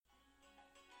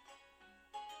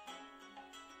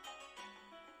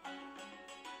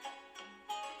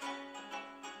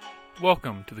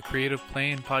Welcome to the Creative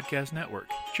Plane Podcast Network.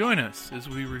 Join us as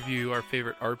we review our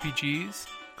favorite RPGs,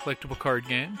 collectible card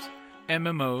games,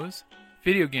 MMOs,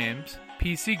 video games,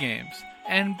 PC games,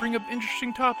 and bring up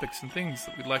interesting topics and things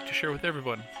that we'd like to share with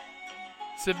everyone.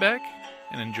 Sit back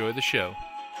and enjoy the show.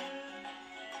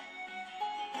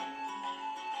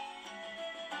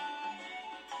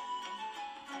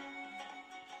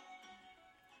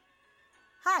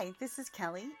 Hi, this is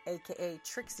Kelly, aka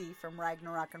Trixie from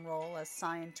Ragnarok and Roll, a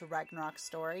Sign to Ragnarok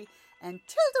story, and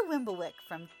Tilda Wimblewick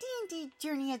from D&D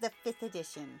Journey of the 5th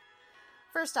Edition.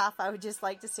 First off, I would just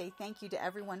like to say thank you to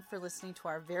everyone for listening to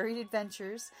our varied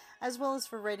adventures, as well as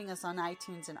for rating us on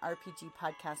iTunes and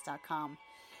RPGpodcast.com.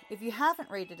 If you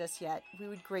haven't rated us yet, we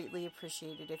would greatly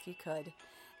appreciate it if you could.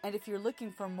 And if you're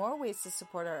looking for more ways to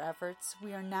support our efforts,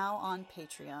 we are now on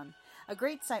Patreon, a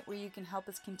great site where you can help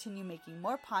us continue making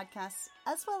more podcasts,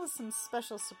 as well as some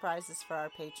special surprises for our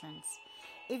patrons.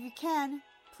 If you can,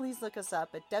 please look us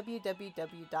up at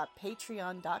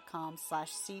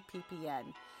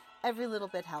www.patreon.com/cppn. Every little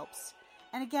bit helps.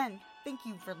 And again, thank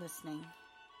you for listening.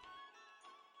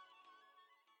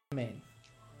 Main.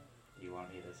 You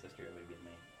want me to assist or maybe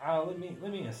main?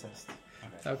 Let me assist.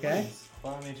 Okay. Please,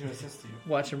 allow me to assist you.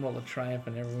 Watch him roll a triumph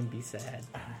and everyone be sad.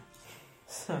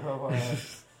 So,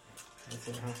 that's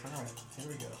it. Alright, here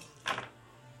we go.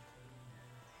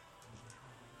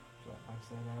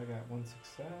 So I got one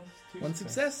success, One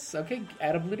success. Okay,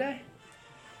 add a blue die.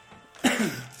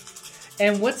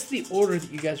 And what's the order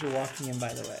that you guys are walking in,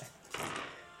 by the way?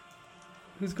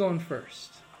 Who's going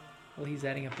first? Well, he's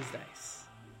adding up his dice.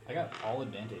 I got all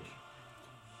advantage.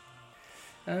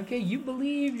 Okay, you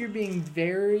believe you're being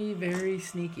very, very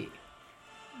sneaky.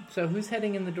 So who's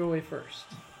heading in the doorway first?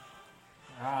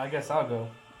 I guess I'll go.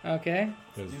 Okay.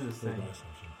 Let's do this thing.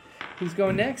 Who's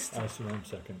going next? I assume I'm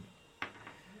second.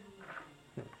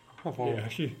 Oh. Yeah,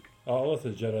 actually, I'll let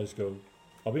the Jedis go.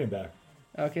 I'll be in back.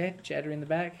 Okay, Chatter in the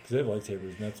back. Because they have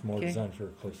lightsabers, and that's more Okay. designed for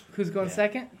close. Who's going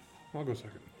second? I'll go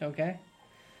second. Okay.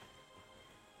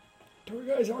 Sorry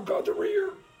guys, I'll go at the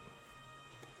rear.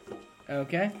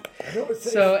 Okay. I know it's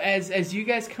safe. So as you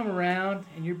guys come around,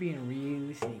 and you're being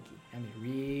really sneaky. I mean,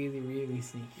 really, really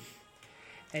sneaky.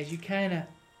 As you kind of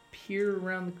peer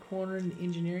around the corner in the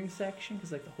engineering section,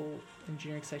 because like the whole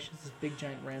engineering section is this big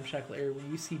giant ramshackle area where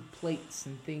you see plates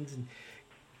and things and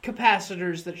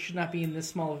capacitors that should not be in this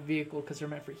small of a vehicle because they're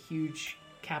meant for huge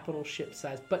capital ship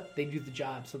size, but they do the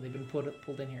job, so they've been pulled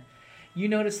in here. You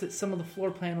notice that some of the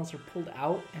floor panels are pulled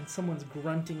out and someone's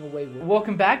grunting away.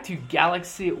 Welcome back to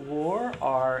Galaxy at War,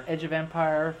 our Edge of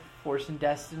Empire, Force and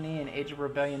Destiny, and Age of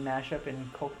Rebellion mashup in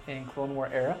Clone War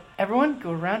era. Everyone,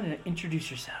 go around and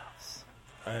introduce yourselves.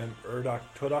 I am Urdok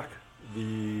Todak,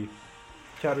 the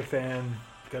Chatter fan,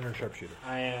 gunner and sharpshooter.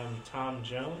 I am Tom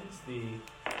Jones, the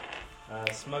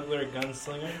smuggler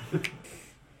gunslinger.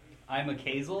 I'm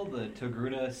Akazel, the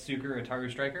Togruta Suker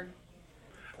Ataru Striker.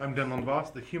 I'm Denlon Voss,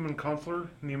 the human consular,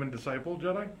 Neiman disciple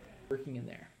Jedi. Working in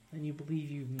there, and you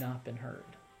believe you've not been heard.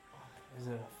 Is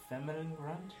it a feminine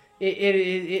grunt? It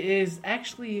is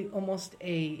actually almost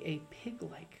a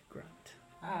pig-like grunt.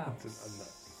 Ah, It's a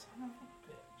son of a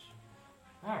bitch.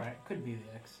 Alright, could be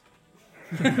the X.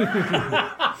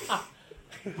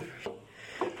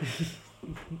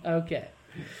 Okay.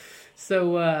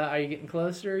 So, are you getting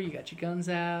closer? You got your guns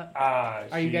out?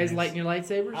 Are you guys lighting your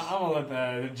lightsabers? I'm gonna let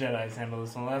the Jedis handle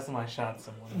this one. Last time I shot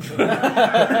someone.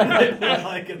 I feel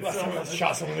like it's so much.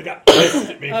 Shot someone that got pissed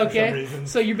at me for some Okay. reason.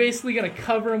 So you're basically going to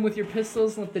cover them with your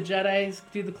pistols and let the Jedis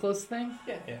do the close thing?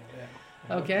 Yeah.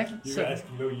 Okay. You So, guys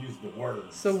can go use the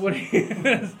words. so what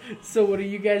are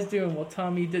you guys doing? Well,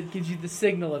 Tommy gives you the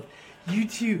signal of, you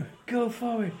two, go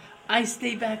forward. I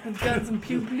stay back with guns and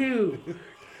pew-pew.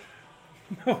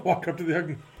 Walk up to the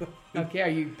ugly. Okay, are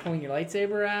you pulling your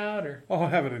lightsaber out, or? I'll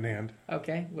have it in hand.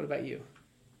 Okay, what about you?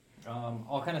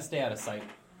 I'll kind of stay out of sight.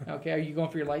 Okay, are you going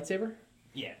for your lightsaber?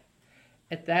 Yeah.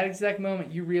 At that exact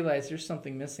moment, you realize there's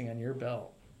something missing on your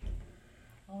belt.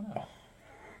 Oh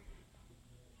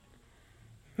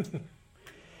no.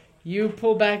 You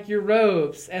pull back your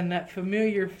robes, and that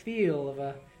familiar feel of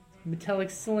a metallic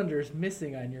cylinder is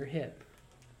missing on your hip.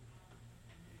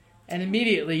 And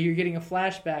immediately you're getting a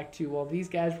flashback to, well, these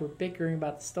guys were bickering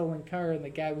about the stolen car, and the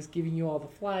guy was giving you all the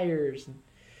flyers, and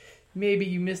maybe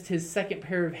you missed his second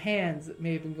pair of hands that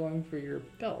may have been going for your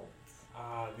belt.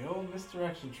 The old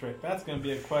misdirection trick. That's gonna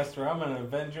be a quest where I'm gonna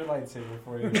avenge your lightsaber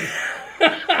for you.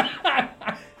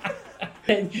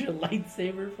 And your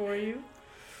lightsaber for you?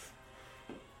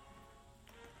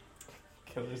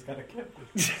 Killer's got a kid.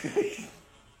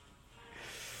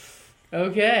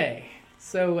 Okay.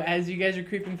 So as you guys are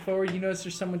creeping forward, you notice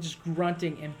there's someone just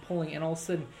grunting and pulling, and all of a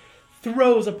sudden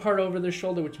throws a part over their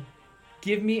shoulder, which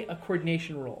give me a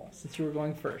coordination roll since you were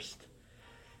going first.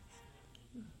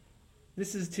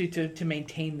 This is to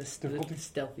maintain the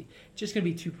stealthy. It's just going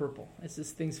to be 2 purple. It's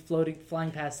this thing's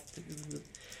flying past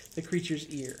the creature's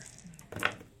ear.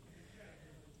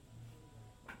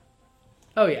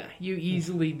 Oh yeah, you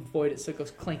easily avoid it, so it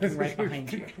goes clanking right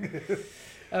behind you.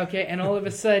 Okay, and all of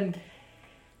a sudden,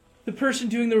 the person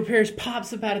doing the repairs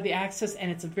pops up out of the access, and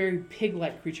it's a very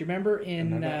pig-like creature. Remember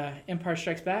in Empire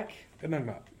Strikes Back? And I'm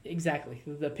not. Exactly.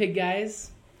 The pig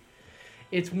guys.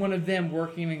 It's one of them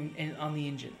working on the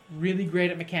engine. Really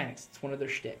great at mechanics. It's one of their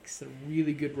shticks. They're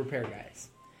really good repair guys.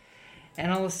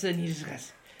 And all of a sudden he just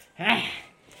goes,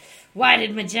 why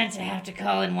did Magenta have to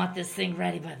call and want this thing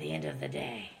ready by the end of the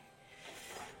day?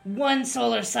 1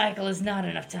 solar cycle is not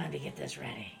enough time to get this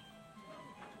ready.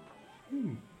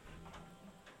 Well,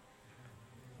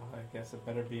 I guess it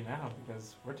better be now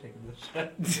because we're taking this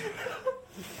shit.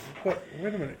 But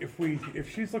wait a minute. If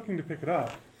she's looking to pick it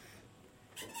up,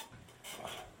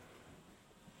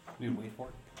 We wait for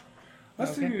it. I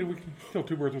was thinking we can kill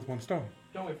 2 birds with 1 stone.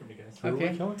 Don't wait for me, guys.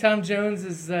 okay. Tom Jones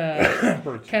is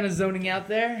kind of zoning out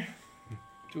there.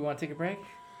 Do we want to take a break?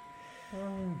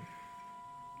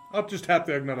 I'll just tap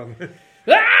the Eggnut on it.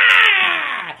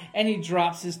 Ah! And he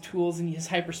drops his tools and his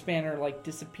hyper spanner like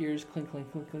disappears, clink,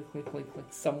 clink, clink, clink, clink, clink, clink,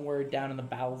 somewhere down in the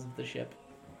bowels of the ship.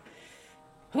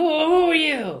 Who are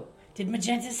you? Did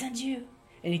Magenta send you?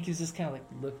 And he gives this kind of like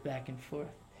look back and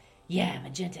forth. Yeah,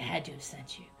 Magenta had to have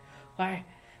sent you. Why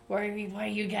are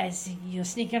you guys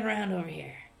sneaking around over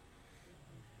here?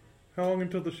 How long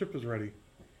until the ship is ready?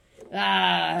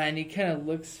 And he kind of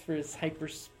looks for his hyper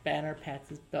spanner, pats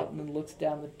his belt, and then looks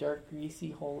down the dark,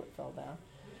 greasy hole it fell down.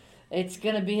 It's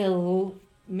gonna be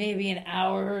maybe an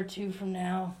hour or 2 from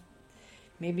now.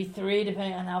 Maybe 3,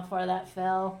 depending on how far that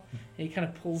fell. And he kind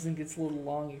of pulls and gets a little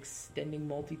long, extending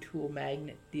multi-tool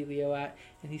magnet dealio out,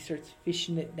 and he starts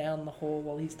fishing it down the hole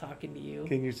while he's talking to you.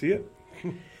 Can you see it?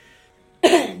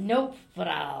 Nope, but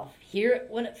I'll hear it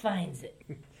when it finds it.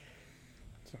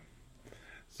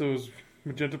 So is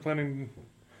Magenta planning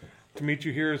to meet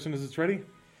you here as soon as it's ready?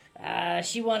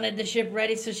 She wanted the ship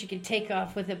ready so she could take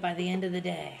off with it by the end of the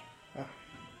day.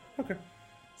 Okay.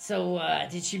 So,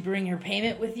 did she bring her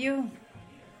payment with you?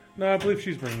 No, I believe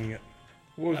she's bringing it.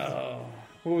 What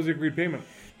was the agreed payment?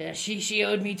 Yeah, she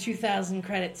owed me 2,000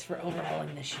 credits for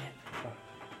overhauling the ship.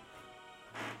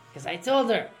 Because I told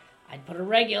her I'd put a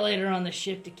regulator on the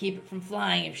ship to keep it from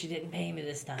flying if she didn't pay me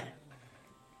this time.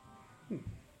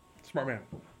 Smart man.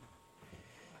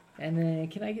 And then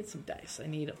can I get some dice? I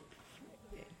need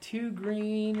 2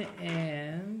 green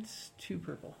and 2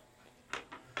 purple.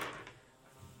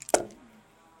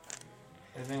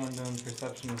 Is anyone doing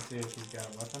perception to see if he's got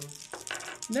a weapon?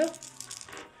 No.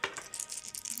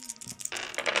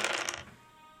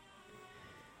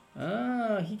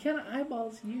 He kind of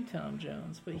eyeballs you, Tom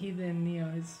Jones, but he then,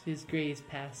 his gaze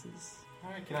passes.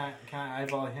 Alright, can I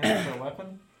eyeball him for a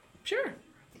weapon? Sure.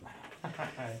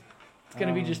 It's going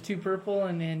to be just 2 purple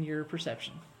and then your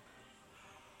perception.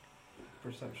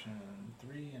 Perception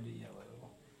 3 and a yellow.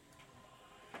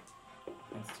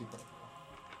 That's 2 purple.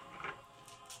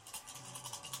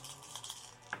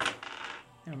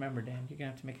 Now remember, Dan, you're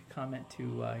going to have to make a comment to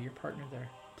your partner there.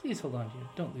 Please hold on to you.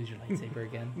 Don't lose your lightsaber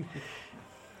again.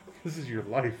 This is your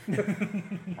life.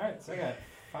 Alright, so I got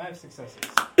 5 successes.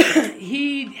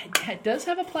 He does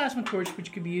have a plasma torch,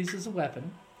 which could be used as a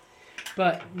weapon,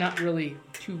 but not really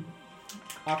too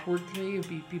awkward to me. It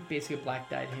would be basically a black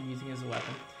die to him using it as a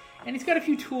weapon. And he's got a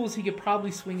few tools he could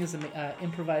probably swing as an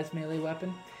improvised melee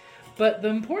weapon. But the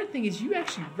important thing is you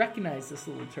actually recognize this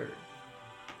little turd.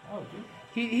 Oh, dude.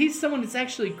 He's someone that's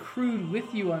actually crewed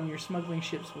with you on your smuggling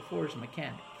ships before as a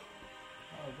mechanic.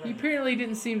 Oh, He great. apparently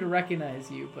didn't seem to recognize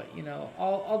you, but,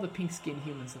 all the pink-skinned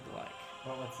humans look alike.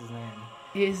 Well, what's his name?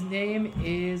 His name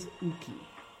is Uki.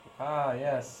 Ah,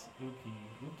 yes. Uki.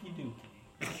 Uki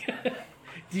Dookie.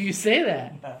 Do you say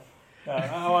that?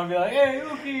 I want to be like, hey,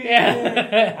 Uki!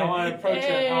 Yeah. I want to approach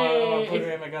him. I want to put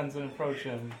Hey. away my guns and approach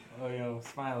him.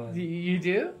 Smiling. You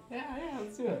do? Yeah,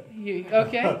 let's do it.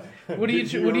 Okay. What are you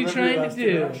trying to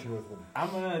do? I'm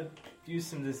going to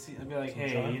use him to see. I'll be like,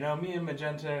 hey, charm? me and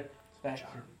Magenta, back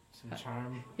some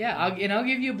charm. Yeah, I'll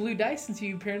give you a blue dice since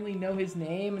you apparently know his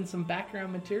name and some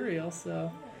background material.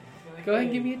 So go ahead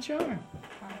and give me a charm.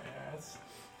 Yes.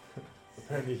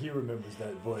 Apparently he remembers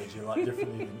that voyage a lot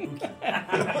differently than Uki.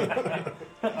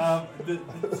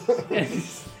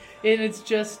 And it's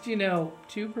just 2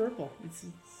 purple. It's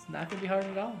not gonna be hard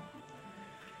at all.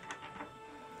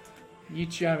 You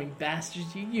charming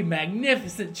bastards! You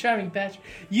magnificent charming bastard!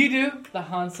 You do the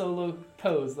Han Solo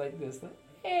pose like this, like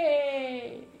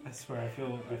hey. I swear, I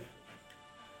feel.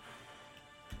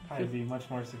 I'd be much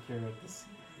more secure with this.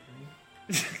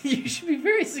 You should be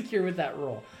very secure with that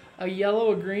roll. A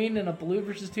yellow, a green, and a blue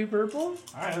versus 2 purple?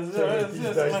 Alright, let's do So it.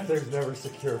 these dice things never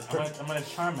secure. I'm gonna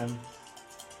charm him.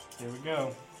 Here we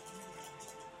go.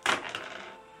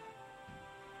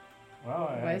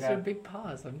 Well, Why I is there a got big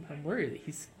pause? I'm worried.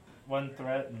 He's 1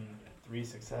 threat and 3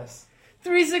 success.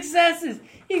 3 successes.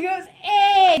 He goes,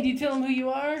 hey! Do you tell him who you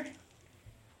are?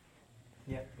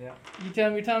 Yeah. You tell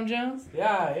him you're Tom Jones?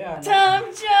 Yeah. Tom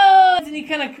Jones! And he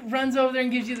kind of runs over there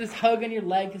and gives you this hug on your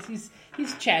leg because he's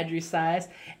Chadry sized.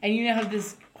 And you now have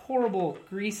this horrible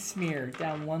grease smear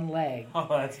down one leg. Oh,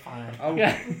 that's fine. Oh,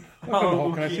 Yeah,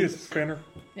 oh, can I see a spanner?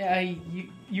 yeah,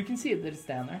 you can see it that it's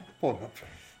down there. Pull it up.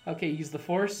 Okay, use the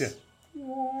force? Yes.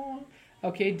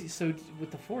 Okay, so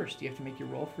with the force, do you have to make your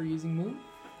roll for using move?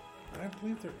 I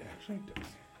believe there actually does.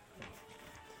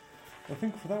 I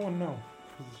think for that one, no.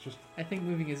 'Cause it's just... I think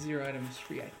moving a 0 item is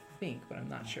free, I think, but I'm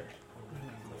not sure.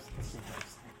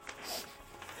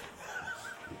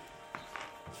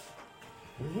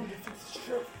 Anything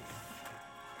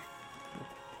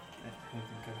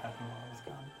could happen while I was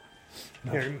gone.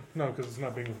 Yeah, no, because it's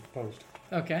not being opposed.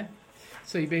 Okay.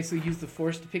 So you basically use the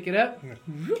force to pick it up? Yeah.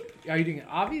 Whoop. Are you doing it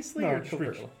obviously No, or just reach.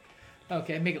 covertly?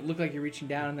 Okay, make it look like you're reaching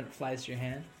down and then it flies to your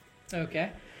hand.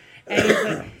 Okay. And he's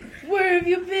like, where have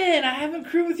you been? I haven't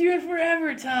crewed with you in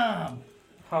forever, Tom.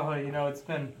 Oh, you know, it's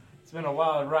been a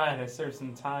wild ride. I served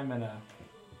some time in a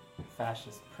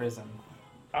fascist prison.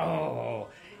 Oh,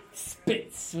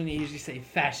 spits when you usually say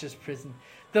fascist prison.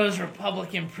 Those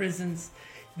Republican prisons,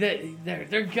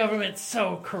 their government's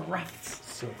so corrupt.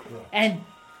 So corrupt. And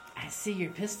I see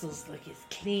your pistols look as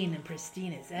clean and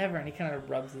pristine as ever. And he kind of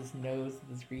rubs his nose with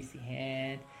his greasy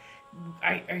hand.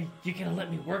 Are you going to let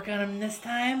me work on them this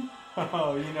time?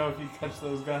 Oh, you know, if you touch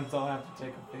those guns, I'll have to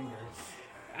take a finger.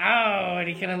 Oh, and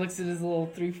he kind of looks at his little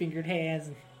 3-fingered hands.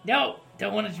 And, no,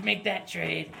 don't want to make that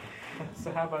trade.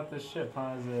 So how about this ship,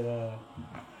 huh? Is it,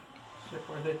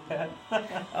 shipworthy yet?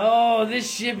 Oh, this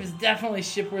ship is definitely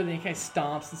shipworthy. He kind of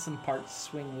stomps and some parts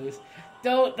swing loose.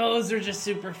 Those are just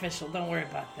superficial. Don't worry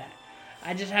about that.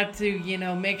 I just have to,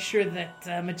 make sure that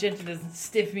Magenta doesn't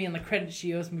stiff me on the credit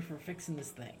she owes me for fixing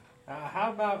this thing.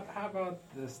 How about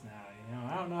this now? You know,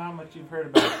 I don't know how much you've heard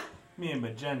about me and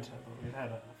Magenta, but we've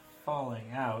had a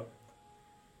falling out.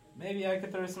 Maybe I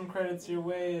could throw some credits your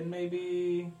way, and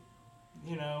maybe,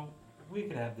 we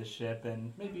could have the ship,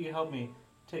 and maybe you help me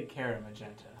take care of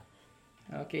Magenta.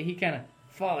 Okay, he kind of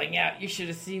falling out. You should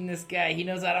have seen this guy. He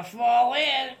knows how to fall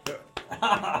in.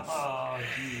 Oh,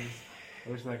 jeez. I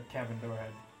wish that cabin door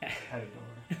had a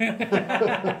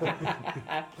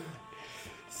door.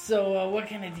 So, what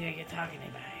kind of deal are you talking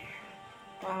about here?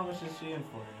 Well, how much is she in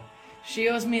for you? She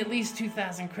owes me at least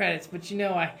 2,000 credits, but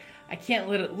I can't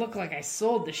let it look like I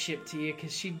sold the ship to you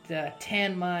because she'd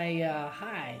tan my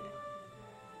hide.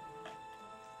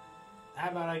 How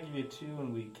about I give you 2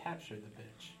 and we capture the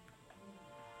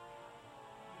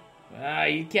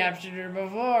bitch? You captured her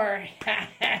before.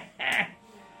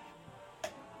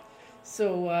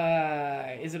 So,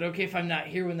 is it okay if I'm not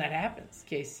here when that happens? In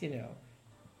case,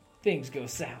 things go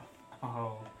south.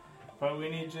 Oh, but we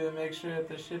need you to make sure that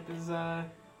the ship is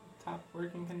top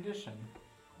working condition.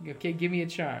 Okay, give me a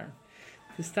charm.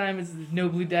 This time it's no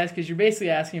blue dice because you're basically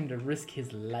asking him to risk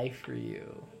his life for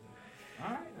you.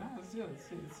 All right, let's see.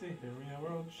 Here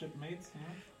we're old shipmates, you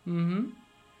know. Mm-hmm.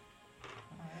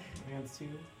 All right, against 2.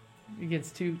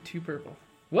 Against two purple.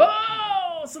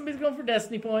 Whoa! Somebody's going for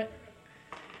Destiny Point.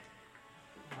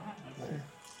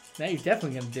 Now you're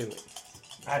definitely going to do it.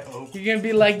 I hope. You're going to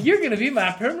be like, you're going to be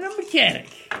my permanent mechanic.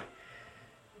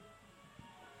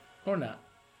 Or not.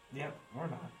 Yep, or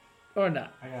not. Or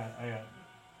not. I got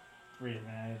 3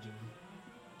 advantage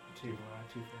and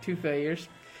 2 failures.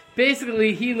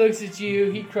 Basically, he looks at you,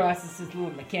 he crosses his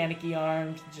little mechanic-y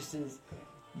arms, and just says,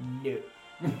 no.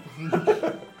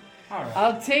 All right.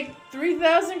 I'll take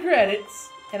 3,000 credits,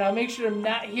 and I'll make sure I'm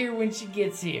not here when she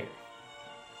gets here.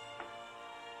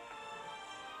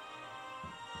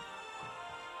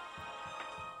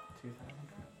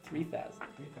 3,000.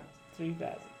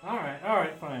 3,000. All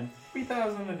right, fine.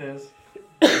 3,000 it is.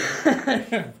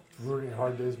 Ruining a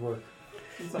hard day's work.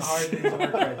 It's a hard day's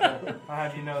work right there. I'll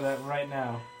have you know that right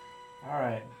now. All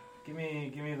right, give me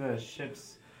the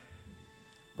ship's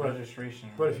registration.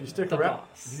 But if you stick The around,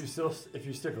 boss. if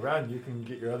you stick around, you can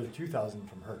get your other 2,000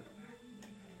 from her.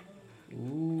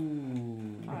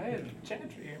 Ooh. Oh, hey,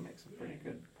 Chantry here makes a pretty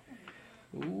good.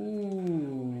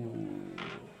 Ooh.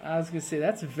 I was going to say,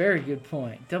 that's a very good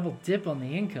point. Double dip on the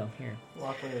income here.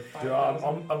 Walk away with Dude,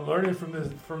 5,000. I'm learning from the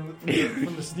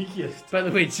sneakiest. By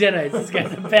the way, Jedi, this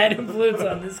guy's a bad influence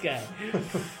on this guy.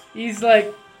 He's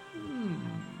like,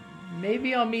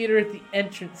 Maybe I'll meet her at the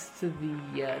entrance to the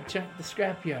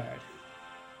scrapyard.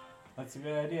 That's a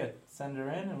good idea. Send her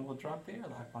in and we'll drop the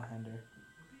airlock behind her.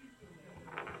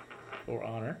 Or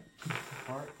honor.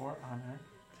 Or on her.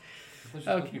 She's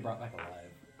supposed to be brought back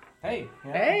alive. Hey!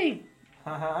 Yeah. Hey!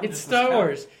 I'm It's just a Star scout.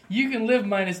 Wars. You can live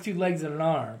minus 2 legs and an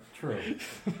arm. True.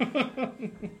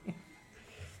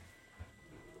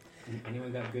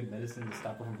 Anyone got good medicine to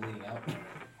stop her from bleeding out?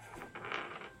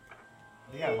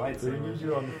 They got So we need lightsabers.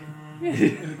 you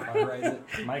on Cauterize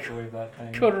it. Microwave that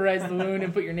thing. Cauterize the wound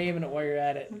and put your name in it while you're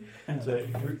at it. say,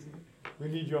 we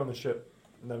need you on the ship.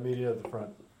 And that meeting at the front.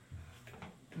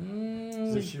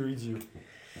 So she reads you.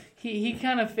 He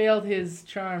kind of failed his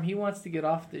charm. He wants to get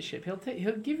off the ship.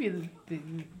 He'll give you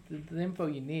the info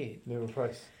you need. Name and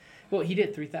price. Well, he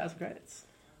did 3,000 credits.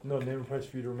 No, name and price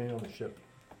for you to remain on the ship.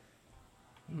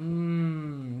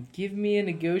 Give me a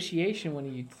negotiation, one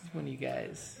of you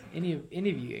guys, any of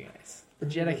you guys. The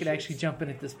Jedi could actually jump in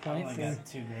at this I point. only got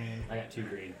 2 green. I got 2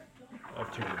 green. I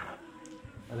have 2 green.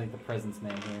 I think the present's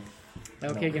name here.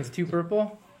 Okay, against 2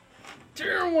 purple.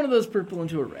 Turn one of those purple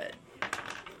into a red.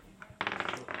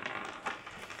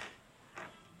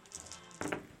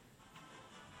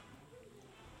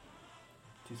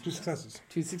 Two successes.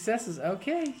 2 successes.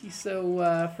 Okay,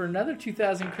 so for another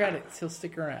 2,000 credits, he'll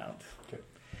stick around. Okay.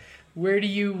 Where do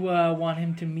you want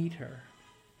him to meet her?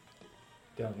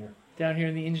 Down here. Down here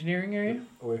in the engineering area?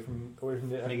 Away from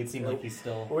the Make it seem like he's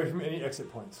still. away from any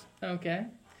exit points. Okay.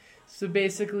 So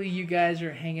basically, you guys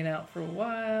are hanging out for a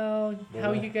while. Yeah.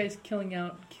 How are you guys killing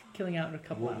out in a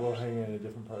couple We'll hours? hang in a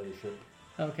different part of the ship.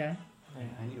 Okay.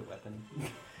 I need a weapon.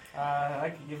 I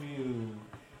could give you.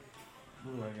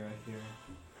 What do I got here?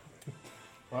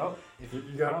 Well, if you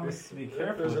got promise to be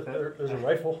careful with it. There's a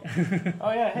rifle.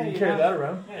 Oh yeah, hey, You can carry that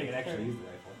around. Yeah, you can actually use the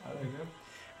rifle. Oh, there you go.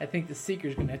 I think the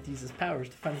Seeker's gonna have to use his powers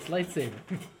to find his lightsaber.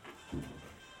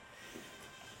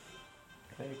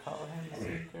 They call him the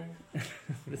Seeker.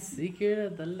 The Seeker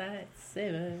of the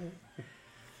lightsaber.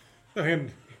 I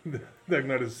hand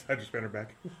Agnetta's hydrospanner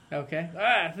back. Okay.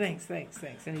 Thanks.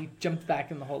 And he jumps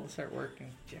back in the hole to start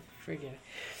working. Jeff, forget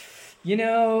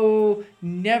it.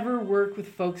 Never work with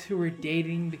folks who are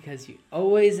dating because you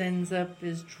always ends up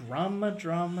as drama.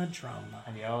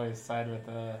 And you always side with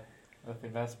the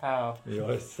best pal. You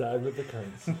always side with the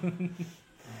currents.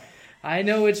 I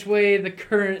know which way the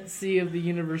currency of the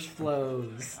universe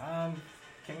flows.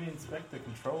 Can we inspect the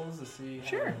controls to see how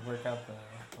Sure. to work out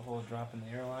the whole drop in the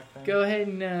airlock thing? Go ahead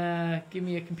and give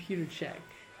me a computer check.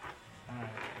 Alright,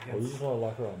 Well, we just want to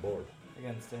lock her on board.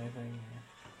 against anything?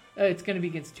 It's going to be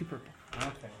against 2 purple.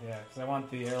 Okay, yeah, because I want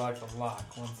the airlock to lock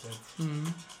once it's... Mm-hmm.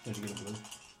 Did you get a blue?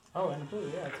 Oh, and the blue,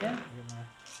 yeah. It's Yeah. right.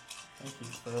 Thank you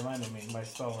for reminding me, my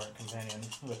stalwart companion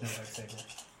with no lightsaber.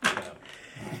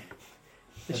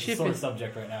 The That's ship a sore is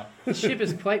subject right now. the ship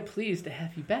is quite pleased to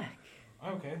have you back.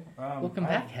 Okay. Welcome I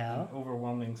back, have Hal.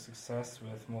 Overwhelming success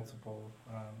with multiple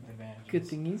advantages. Good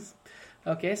thingies.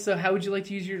 Okay, so how would you like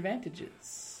to use your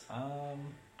advantages?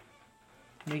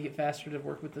 Make it faster to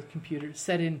work with the computer.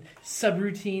 Set in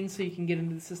subroutines so you can get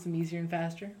into the system easier and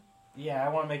faster. Yeah, I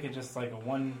want to make it just like a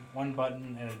one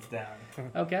button and it's down.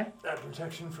 Okay. Add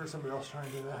protection for somebody else trying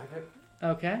to hack it.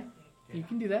 Okay. You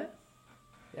can do that.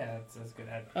 Yeah, that's good.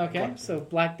 Okay, so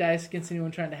black dice against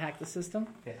anyone trying to hack the system.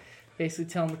 Yeah. Basically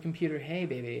telling the computer, hey,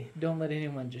 baby, don't let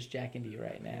anyone just jack into you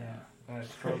right now. Yeah. I'm going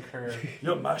to stroke her.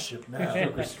 You're my ship now.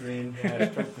 Stroke her screen.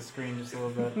 Yeah, stroke the screen just a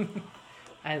little bit.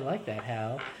 I like that,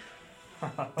 Hal.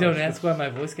 Don't ask why my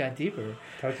voice got deeper.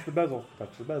 Touch the bezel.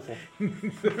 Touch the bezel.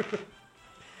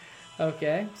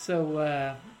 Okay,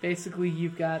 so basically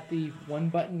you've got the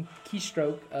 1-button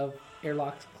keystroke of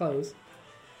airlocks close.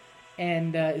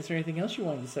 And is there anything else you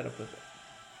wanted to set up with it?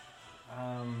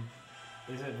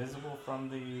 Is it visible from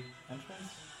the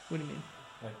entrance? What do you mean?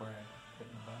 Like where I hit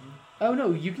the button? Oh,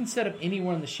 no, you can set up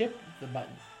anywhere on the ship the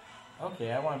button.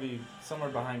 Okay, I want to be somewhere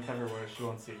behind cover where she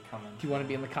won't see it coming. Do you want to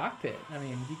be in the cockpit? I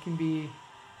mean, you can be...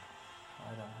 I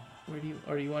don't know.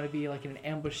 Or do you want to be like in an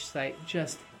ambush site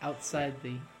just outside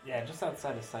the... Yeah, just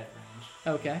outside of sight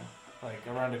range. Okay, Like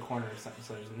around a corner or something,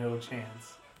 so there's no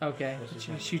chance. okay. That's just She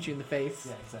can like- shoot you in the face.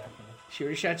 Yeah, exactly. She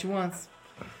already shot you once.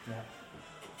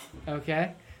 Yeah.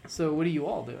 Okay, so what are you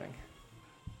all doing?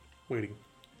 Waiting.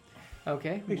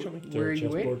 Okay, Hey, show me. where are you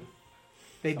waiting?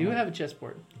 They do Someone- have a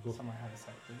chessboard. Someone have a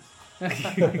sec,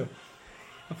 please.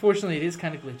 Unfortunately, it is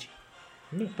kind of glitchy.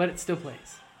 No. But it still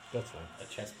plays. That's fine. A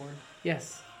chessboard?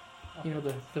 Yes. You know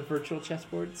the virtual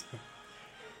chessboards?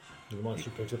 The monster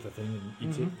picks up the thing and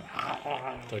eats it.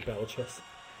 It's like battle chess.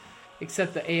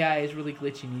 Except the AI is really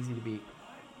glitchy and easy to beat.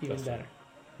 Even That's better.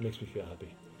 Makes me feel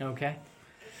happy. Okay.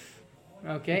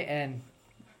 Okay, and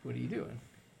what are you doing?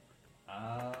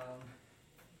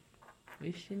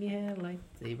 Wishing you had a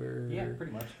lightsaber. Yeah,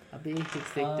 pretty much. A big thick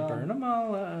stick to burn them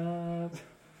all up.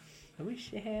 I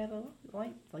wish you had a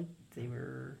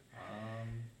lightsaber.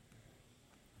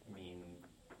 I mean,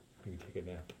 You can take a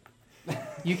nap.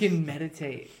 You can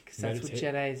meditate, because that's what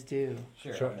Meditate. Jedis do.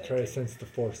 sure. Try to sense the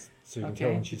Force so you can tell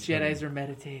Okay, when the she's Jedis are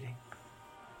meditating.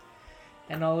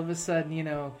 And all of a sudden, Be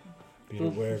little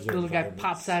aware of their guy environments.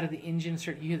 pops out of the engine.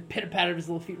 You hear the pitter-patter of his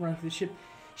little feet running through the ship.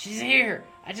 She's here!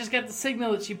 I just got the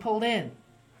signal that she pulled in.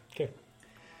 Okay.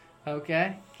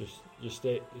 Okay. Just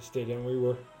stay down where you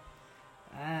were.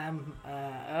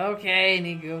 Okay. And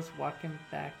he goes walking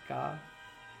back off.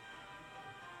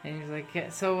 And he's like,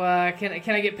 so, can I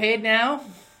get paid now?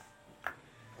 I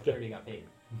already got paid.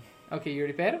 Okay, you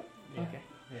already paid him? Yeah. Okay.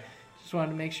 Yeah. Just wanted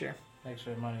to make sure. Make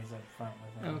sure money's up front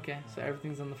with him. Okay, so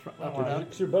everything's on the front. Well, up and up.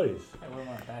 It's your buddies. I wear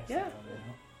my backside Yeah. of it,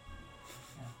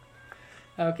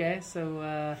 Okay, so,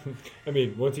 I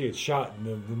mean, once he gets shot,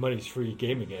 the money's free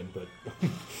game again, but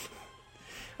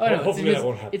oh no, hopefully that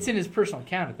won't happen. it's in his personal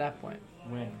account at that point.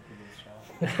 Win for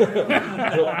this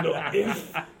shot.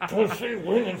 Don't say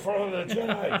win in front of the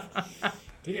Jedi.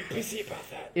 They get pissy about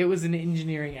that. It was an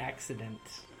engineering accident.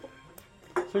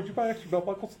 So did you buy extra belt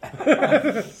buckles?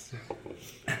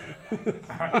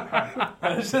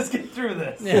 Let's just get through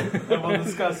this. Yeah. And we'll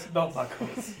discuss belt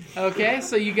buckles. Okay,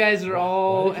 so you guys are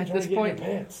all at this point.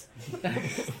 Pants?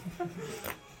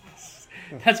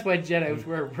 That's why Jedi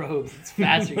wear robes. It's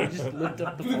faster. You just lift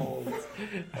up the folds.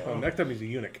 Oh, next time he's a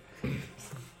eunuch.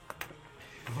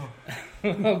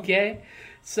 Okay,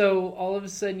 so all of a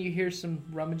sudden you hear some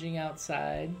rummaging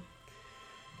outside.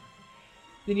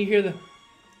 Then you hear the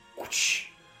whoosh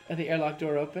of the airlock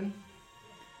door open.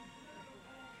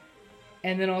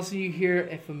 And then also you hear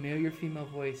a familiar female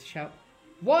voice shout,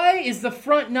 "Why is the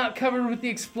front not covered with the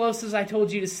explosives I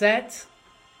told you to set?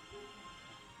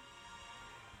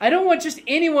 I don't want just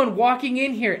anyone walking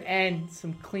in here." And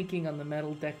some clinking on the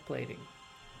metal deck plating.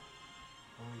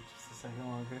 Wait just a second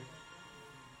longer.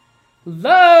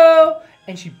 Hello!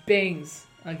 And she bangs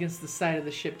against the side of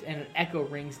the ship and an echo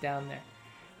rings down there.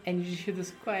 And you just hear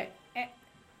this quiet,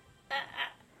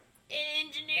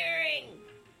 engineering.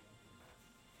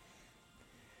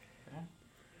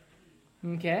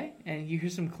 Okay, and you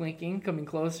hear some clinking, coming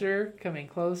closer.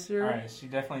 Alright, she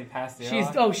definitely passed the She's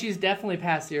airlock. she's definitely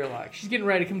past the airlock. She's getting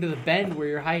ready to come to the bend where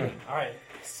you're hiding. Alright,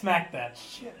 smack that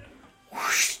shit.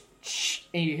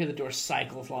 And you hear the door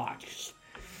cycles lock.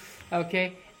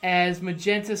 Okay, as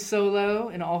Magenta Solo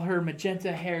in all her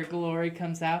magenta hair glory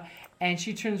comes out, and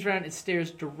she turns around and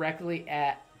stares directly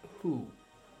at who?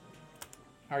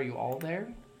 Are you all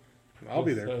there? I'll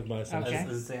be there. That was my sense. Okay. I was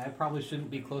going to say, I probably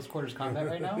shouldn't be close quarters combat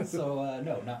right now, so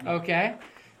no, not me. Okay.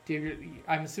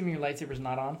 I'm assuming your lightsaber's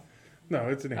not on? No,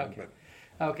 it's an Okay.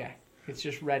 but Okay. It's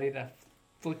just ready to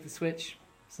flick the switch,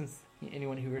 since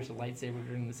anyone who wears a lightsaber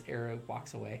during this era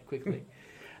walks away quickly.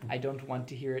 I don't want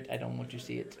to hear it. I don't want to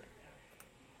see it.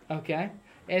 Okay.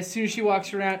 As soon as she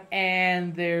walks around,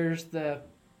 and there's the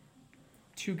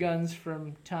two guns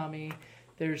from Tommy.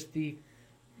 There's the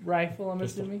rifle, I'm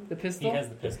assuming? The He pistol? has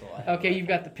the pistol. I have Okay, the you've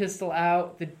got the pistol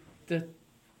out. The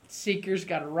Seeker's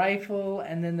got a rifle,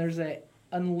 and then there's a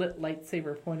unlit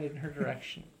lightsaber pointed in her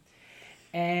direction.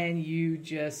 And you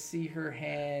just see her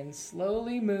hand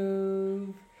slowly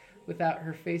move without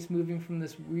her face moving from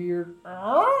this weird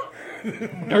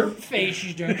dirt face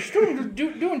she's doing. She's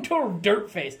doing total dirt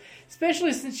face,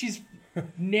 especially since she's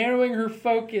narrowing her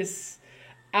focus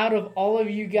out of all of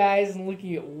you guys and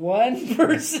looking at one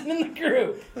person in the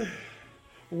group.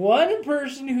 One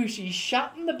person who she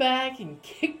shot in the back and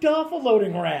kicked off a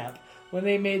loading ramp when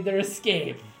they made their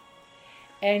escape.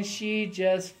 And she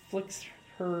just flicks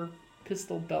her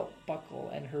pistol belt buckle,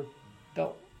 and her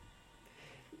belt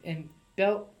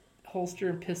holster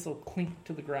and pistol clink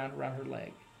to the ground around her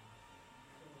leg.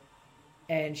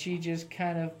 And she just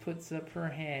kind of puts up her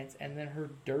hands, and then her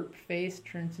dirt face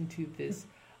turns into this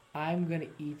 "I'm gonna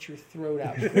eat your throat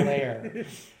out" glare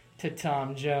to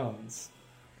Tom Jones.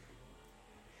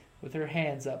 With her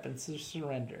hands up and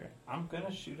surrender. I'm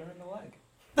gonna shoot her in the leg.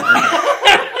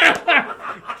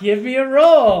 Give me a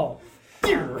roll.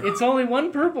 It's only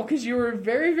one purple because you were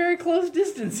very, very close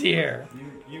distance here.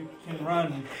 You can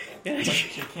run,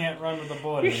 but you can't run with a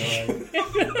bullet in your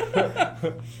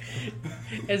leg.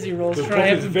 As he rolls The book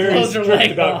triumph is and very blows her strict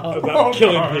leg about off.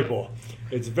 killing people.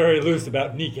 It's very loose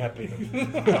about kneecapping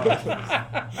them.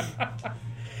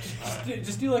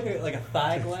 Just do like a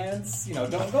thigh glance. You know,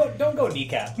 don't go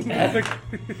kneecap. I think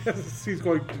as he's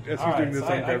going, as he's Alright, doing this, so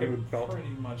I'm I grabbing can the belt. pretty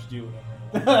much do whatever.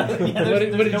 What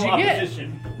did you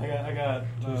get? I got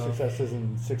 2 successes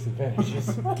and 6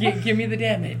 advantages. Give me the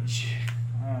damage.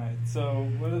 Alright, so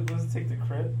what does it take to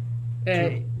crit?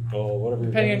 Whatever.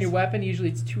 Depending on your weapon, usually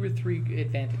it's 2 or 3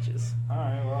 advantages.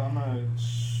 Alright, well, I'm gonna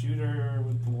shoot her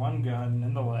with one gun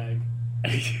in the leg.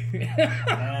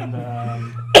 And,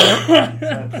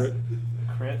 that's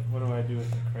crit. What do I do with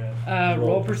the crit?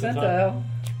 Roll percentile.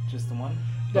 Just the one?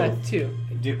 2.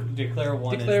 Declare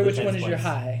one. Declare as which the one tenth is your place.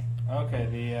 high. Okay,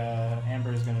 the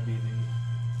amber is gonna be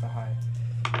the high.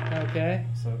 Okay.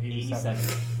 So 87. 87.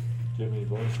 Do you have any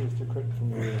bonuses to crit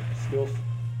from your skills?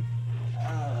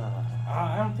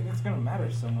 I don't think it's gonna matter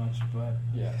so much, but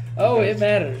Yeah. Oh, it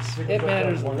matters. It It goes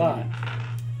matters a up lot. one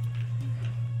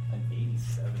An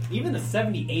 87. Even the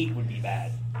 78 would be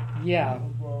bad. Yeah.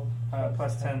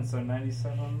 plus 10, so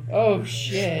 97. Oh,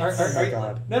 shit. Are my you,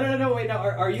 God. No, wait, now,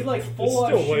 are you like full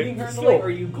on still way- shooting her in it's the still- leg, or are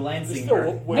you It's glancing still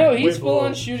her? No, he's way full on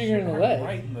below- shooting her in the Her leg.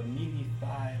 Right in the meaty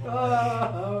thigh.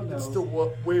 Oh, no. It's still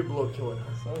way below killing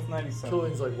her. So it's 97.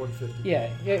 Killing's like 150. Yeah,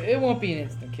 it won't be an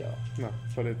instant kill. No,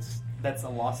 but it's. That's a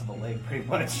loss of a leg, pretty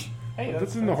much. Hey,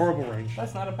 This is in the horrible range.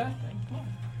 That's not a bad thing. Come on.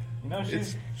 You know,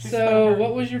 she's So, spent her-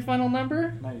 what was your final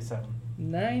number? 97.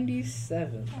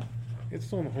 97. It's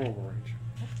still in the horrible range.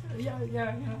 Yeah.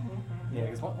 Yeah,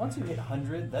 because once you hit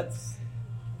 100, that's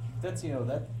that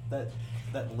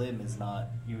limb is not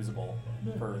usable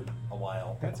for a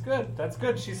while. That's good. That's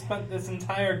good. She spent this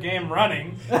entire game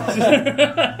running.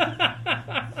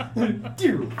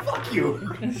 Dude, fuck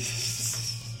you.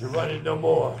 You're running no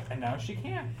more. And now she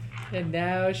can't. And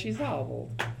now she's hobbled.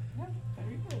 Yeah,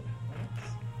 there you go.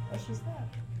 That's just that.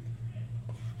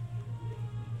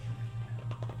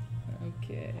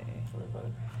 Okay.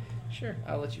 Sure,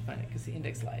 I'll let you find it because the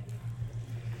index light.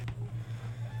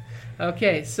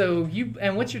 Okay, so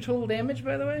and what's your total damage,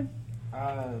 by the way?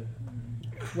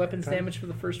 Weapons damage for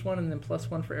the first one, and then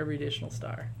 +1 for every additional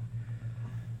star.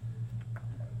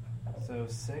 So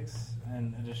 6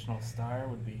 and additional star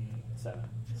would be 7.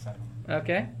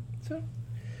 Okay, so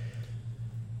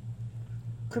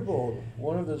Crippled.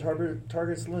 One of the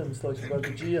target's limbs selected by the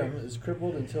GM is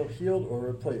crippled until healed or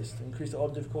replaced. Increase all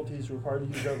difficulties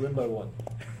required to use that limb by 1.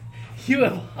 you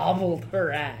have hobbled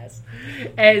her ass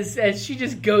as she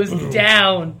just goes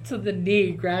down to the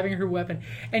knee, grabbing her weapon,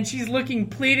 and she's looking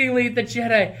pleadingly at the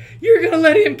Jedi. You're gonna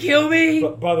let him kill me?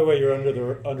 But, by the way, you're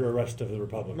under arrest of the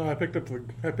Republic. No, I picked up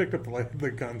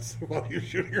the guns while you were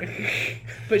shooting her.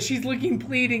 But she's looking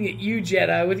pleading at you,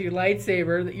 Jedi, with your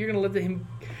lightsaber that you're gonna let him.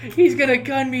 He's gonna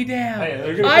gun me down. Hey,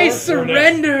 Are you gonna I kill her?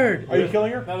 surrendered. Are you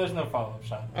killing her? No, there's no follow-up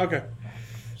shot. Okay.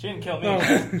 She didn't kill me. No.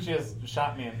 She just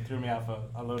shot me and threw me off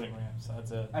a loading ramp. So that's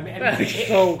it. I mean,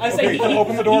 So, I say okay,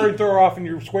 open the door and throw her off in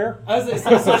your square? I was gonna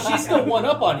say, so she's still one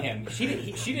up on him. She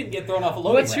didn't get thrown off a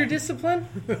loading What's your ramp. discipline?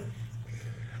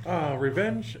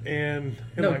 Revenge and...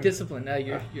 No, my, discipline.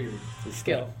 Your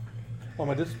skill. Oh,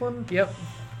 my discipline? Yep.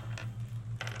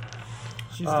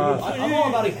 She's I'm all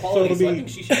about So equality, it'll so I be think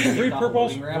she should get 3 off a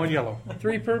purples, loading ramp. 1 yellow.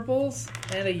 3 purples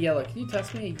and a yellow. Can you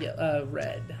toss me a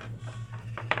red?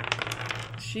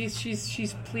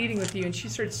 She's pleading with you, and she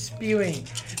starts spewing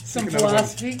some Take another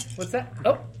philosophy. What's that?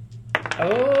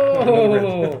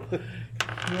 Oh!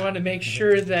 You want to make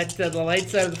sure that the light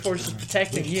side of the Force is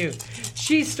protecting you.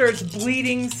 She starts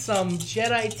bleeding some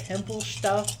Jedi Temple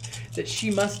stuff that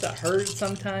she must have heard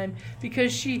sometime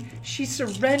because she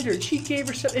surrendered. She gave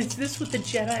herself. Is this what the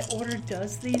Jedi Order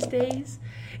does these days?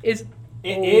 It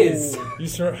is. You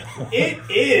sir. It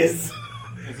is.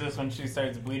 Is this when she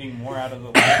starts bleeding more out of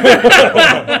the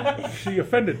leg? She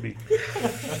offended me.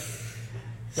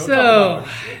 So,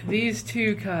 these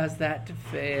two caused that to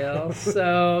fail.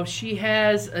 So, she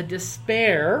has a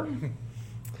despair,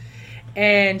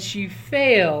 and she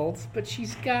failed, but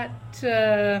she's got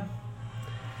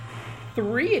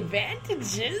 3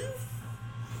 advantages.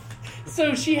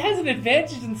 So, she has an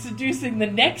advantage in seducing the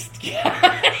next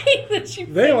guy that she.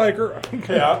 They like her.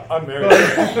 Yeah, I'm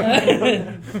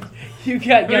married. You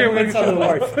got They're young ones on the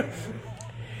way. wife.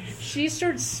 She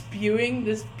starts spewing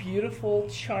this beautiful,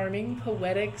 charming,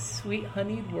 poetic, sweet,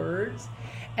 honeyed words.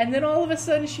 And then all of a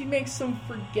sudden she makes some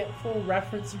forgetful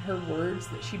reference in her words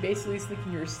that she basically is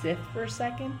thinking you're a Sith for a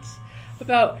second.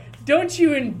 About, don't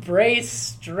you embrace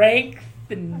strength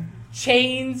and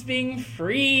chains being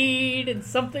freed and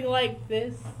something like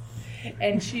this?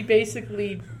 And she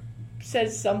basically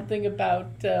says something about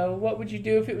what would you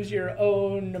do if it was your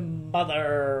own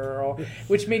mother,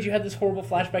 which made you have this horrible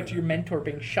flashback to your mentor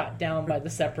being shot down by the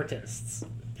separatists.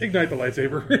 Ignite the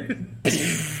lightsaber.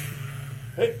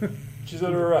 Hey, she's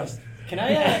under arrest. Can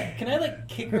I like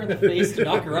kick her in the face to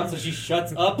knock her out so she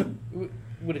shuts up?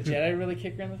 Would a Jedi really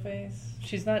kick her in the face?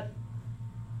 She's not.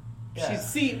 Yeah.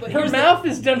 See, but Her here's mouth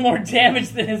has done more damage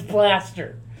than his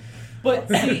blaster. But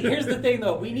see, here's the thing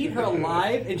though. We need her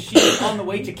alive, and she's on the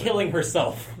way to killing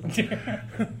herself.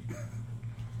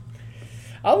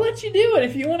 I'll let you do it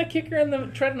if you want to kick her in the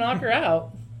try to knock her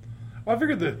out. I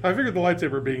figured the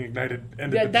lightsaber being ignited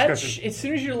ended Yeah, the that discussion. as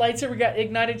soon as your lightsaber got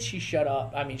ignited, she shut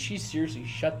up. I mean, she seriously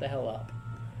shut the hell up.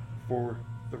 For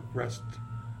the rest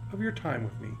of your time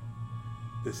with me,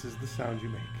 this is the sound you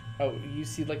make. Oh, you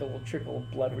see like a little trickle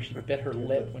of blood where she bit her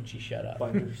lip when she shut up.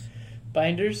 Binders.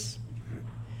 Binders.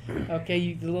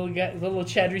 Okay, the little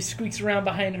Chadri squeaks around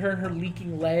behind her and her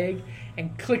leaking leg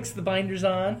and clicks the binders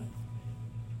on.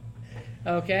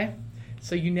 Okay,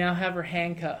 so you now have her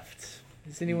handcuffed.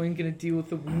 Is anyone going to deal with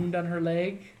the wound on her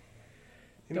leg?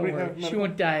 Don't Anybody worry, have she medical-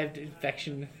 won't die of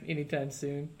infection anytime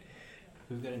soon.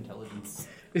 Who's got intelligence?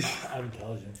 I'm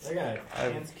intelligent. I got a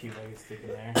hands cube I can stick in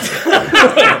there.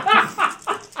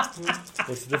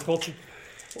 What's the difficulty?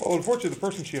 Well, unfortunately, the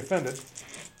person she offended.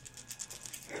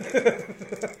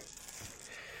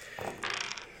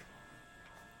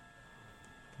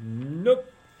 Nope.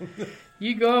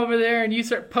 You go over there and you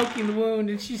start poking the wound,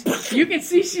 and you can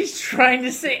see she's trying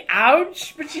to say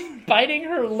ouch, but she's biting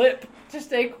her lip to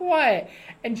stay quiet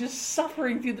and just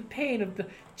suffering through the pain of the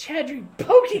Chadri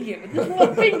poking it with his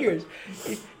little fingers.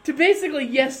 To basically,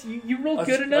 yes, you rolled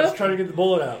good I was enough. trying to get the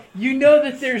bullet out. You know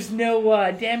that there's no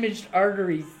damaged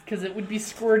arteries because it would be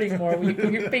squirting more when you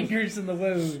put your fingers in the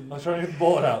wound. I was trying to get the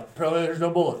bullet out. Apparently there's no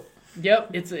bullet.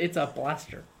 Yep, it's a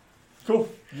blaster. Cool.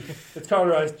 It's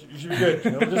cauterized. You should be good.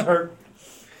 It'll just hurt.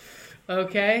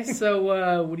 Okay, so what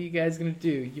are you guys gonna do?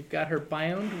 You've got her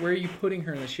bound. Where are you putting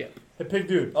her in the ship? Hey, pig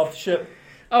dude, off the ship.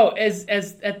 Oh, as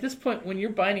at this point when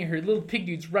you're binding her, little pig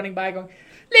dude's running by going,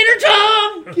 "Later,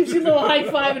 Tom!" Gives you a little high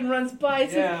five and runs by.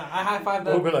 Says, Yeah, I high five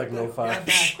that. We'll be like low five.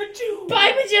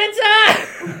 "Bye,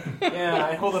 Magenta!" Yeah,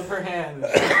 I hold up her hand.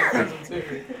 And she presents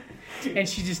too. And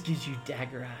she just gives you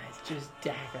dagger eyes, just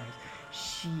dagger eyes.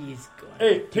 She is going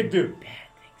Hey, to pig do dude. bad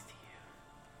things to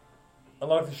you.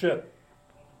 Unlock the ship.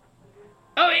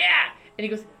 Oh yeah! And he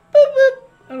goes boop boop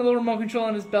on a little remote control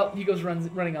on his belt. He goes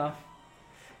running off.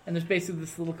 And there's basically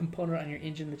this little component on your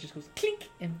engine that just goes clink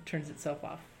and turns itself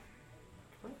off.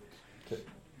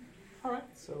 All right,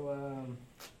 so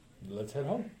Let's head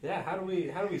home. yeah, how do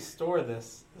we store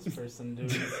this person, dude?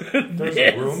 There's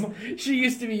This. a room. She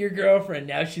used to be your girlfriend.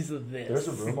 Now she's with this. There's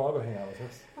a room. I'll go hang out with her.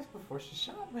 That's before she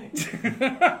shot me.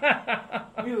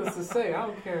 Needless to say, I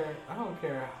don't care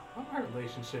what my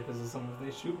relationship is with someone. If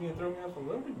they shoot me and throw me off a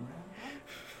loading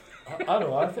ramp. I don't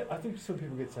know. I think some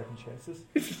people get second chances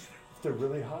if they're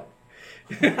really hot.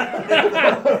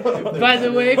 By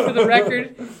the way, for the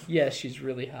record, yes, she's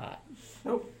really hot.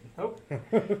 Nope.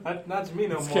 Not to me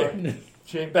no It's more. okay.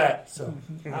 She ain't bad, so.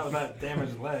 Not with that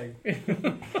damaged leg.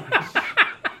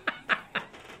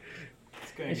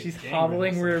 And she's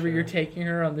hobbling wherever you're taking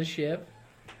her on the ship.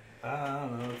 I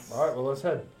don't know. It's... All right, well, let's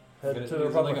head. Head Is to it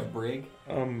the like Republic. a brig?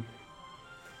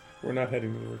 We're not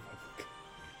heading to the Republic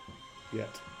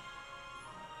yet.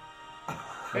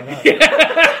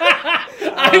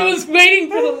 I was waiting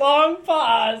for the long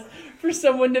pause for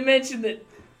someone to mention that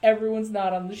everyone's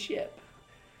not on the ship.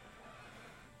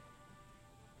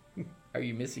 Are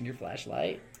you missing your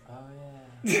flashlight? Oh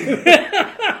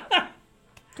yeah.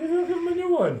 Dude, give him a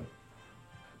new one.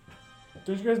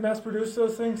 Don't you guys mass produce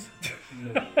those things?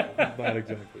 Not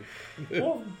exactly.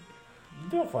 Well,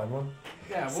 they'll find one.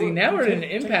 Yeah, See, now we're in an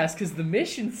impasse because the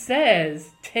mission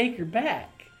says take her back.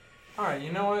 All right,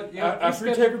 you know what? You know, After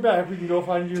we take her back, we can go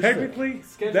find you. Technically,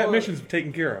 Schedule that it. mission's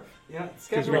taken care of Yeah, because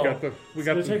schedule. we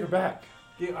got to the take her back.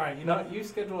 All right, you know what? You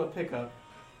schedule a pickup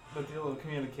with the little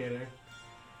communicator.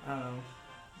 I don't know.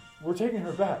 We're taking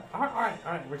her back. All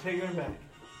right. We're taking her back.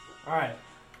 All right.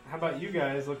 How about you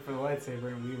guys look for the lightsaber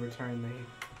and we return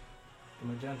the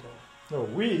magenta? No,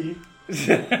 we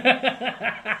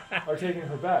are taking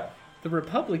her back. The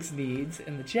Republic's needs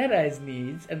and the Jedi's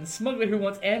needs and the smuggler who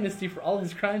wants amnesty for all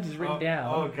his crimes is written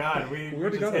down. Oh God, we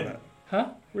Where'd it just go hit. that? Huh?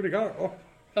 Where'd it go?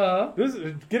 Oh, this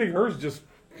is, getting hers just.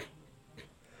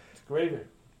 It's gravy.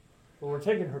 Well, we're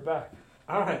taking her back.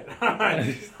 All right.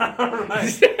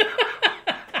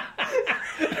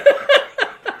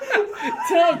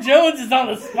 Tom Jones is on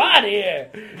the spot here.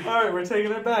 All right, we're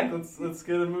taking it back. Let's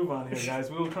get a move on here, guys.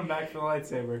 We will come back for the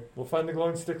lightsaber. We'll find the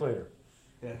glowing stick later.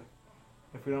 Yeah.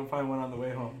 If we don't find one on the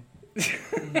way home.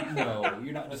 No,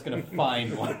 you're not just gonna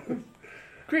find one.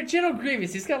 Great General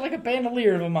Grievous, he's got like a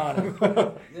bandolier of them on him.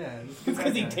 Yeah. It's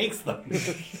because he takes them.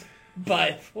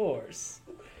 By force.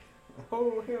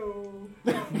 Oh, hell.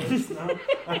 No.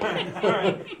 All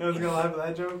right. No one's going to laugh at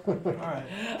that joke? All right.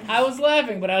 I was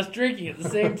laughing, but I was drinking at the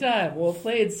same time. Well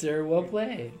played, sir. Well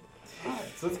played. All right.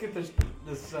 So let's get this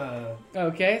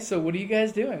Okay, so what are you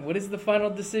guys doing? What is the final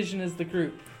decision as the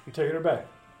group? We're taking her back.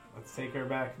 let's take her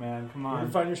back, man. Come We on.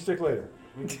 can find your stick later.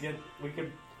 We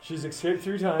could She's escaped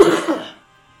 3 times.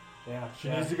 Yeah. She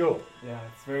needs to go. Yeah,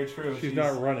 it's very true. She's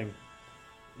not running.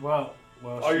 Well.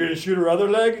 Are you going to shoot her other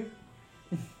leg?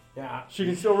 Yeah. She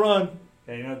can still run.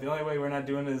 Yeah, you know, the only way we're not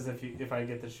doing it is if I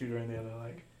get the shooter in the other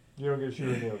leg. You don't get to shoot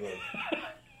her in the other leg.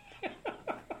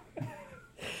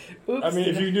 Oops. I mean,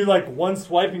 if you can do like one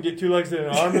swipe and get 2 legs and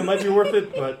an arm, it might be worth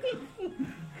it, but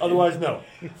otherwise, no.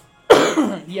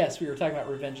 Yes, we were talking about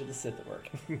Revenge of the Sith at work.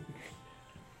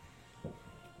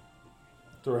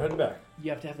 So we're heading back. You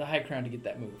have to have the high ground to get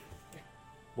that move.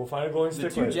 We'll find a glowing The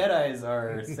stick two later. Jedis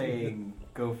are saying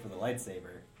go for the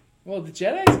lightsaber. Well, the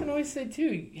Jedi's can always say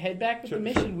too, head back with the Should-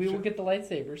 mission. We will should- get the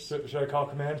lightsabers. Should I call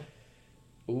command?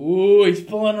 Ooh, he's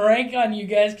pulling rank on you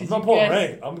guys I'm because not you pulling guys.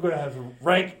 rank. I'm going to have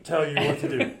rank tell you what to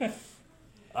do.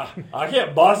 I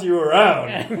can't boss you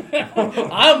around.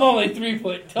 I'm only 3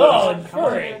 foot tall and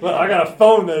furry. But I got a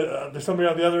phone that there's somebody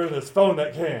on the other end of this phone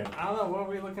that can. I don't know, what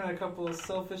were we looking at? A couple of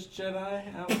selfish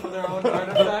Jedi out for their own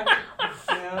artifact?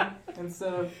 Yeah,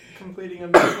 instead of completing a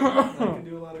mission, that could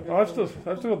do a lot of good. Oh,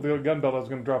 that's still the gun belt I was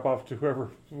going to drop off to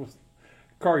whoever was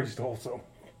car he stole. So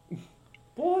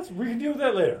Well, we can deal with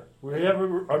that later. We have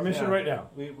our mission right now.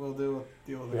 We'll deal with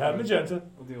the We have car. Magenta.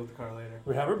 We'll deal with the car later.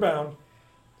 We have her bound.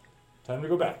 Time to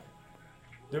go back.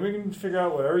 Then we can figure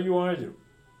out whatever you want to do. You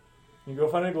can go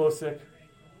find a glow stick.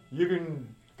 You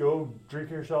can go drink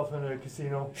yourself in a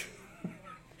casino.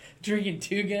 Drinking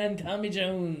 2-gun Tommy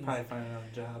Jones. Probably find another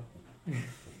job.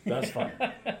 That's fine.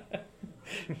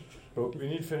 But we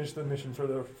need to finish the mission for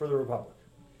the Republic.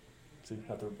 See,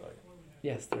 not the Rebellion.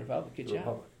 Yes, the Republic. Good The job.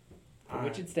 Republic. For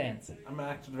which it stands. I'm gonna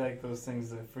activate those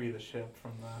things to free the ship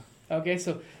from the. Okay,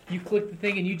 so you click the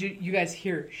thing and you guys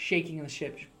hear shaking in the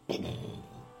ship.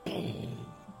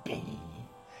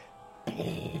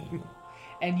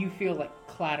 And you feel like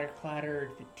clatter,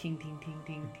 the ting, ting, ting,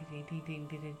 ting, ting, ting, ting, ting,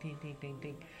 ting, ting, ting, ting,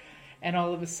 ting. And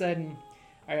all of a sudden,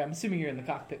 all right, I'm assuming you're in the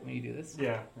cockpit when you do this.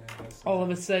 Yeah. All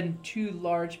of a sudden, 2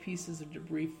 large pieces of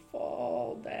debris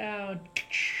fall down.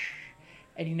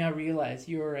 And you now realize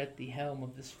you're at the helm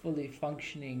of this fully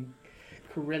functioning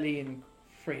Corellian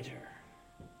freighter.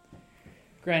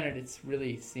 Granted, it's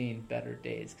really seen better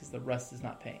days because the rust is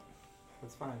not paint.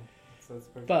 That's fine. So it's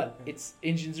perfectly But okay. its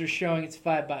engines are showing it's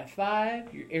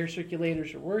 5x5. Your air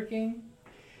circulators are working.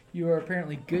 You are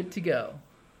apparently good to go.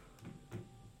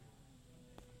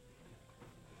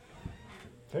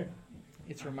 Okay.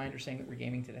 It's a reminder saying that we're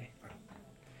gaming today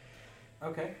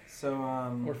Okay, so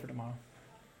or for tomorrow.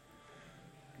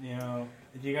 you know,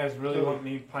 do you guys really want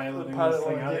me piloting pilot this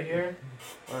thing wanna out of get- here,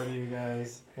 or do you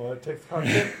guys? Well, it takes the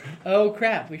cockpit. Oh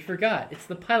crap! We forgot. It's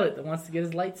the pilot that wants to get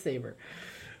his lightsaber.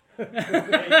 Hey, you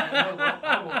know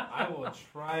what? I will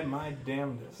try my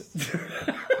damnedest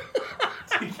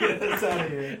to get us out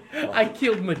of here. I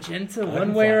killed Magenta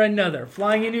one way or another.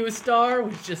 Flying into a star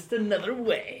was just another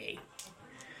way.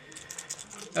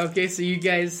 Okay, so you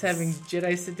guys having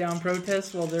Jedi sit down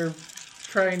protest while they're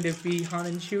trying to be Han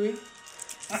and Chewie?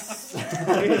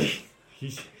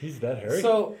 He's that hairy.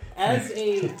 So, as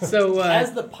a So,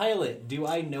 as the pilot, do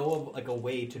I know of like a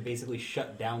way to basically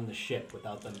shut down the ship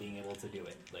without them being able to do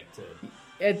it? Like to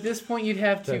at this point, you'd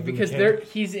have to, Have the because mechanic.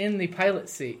 he's in the pilot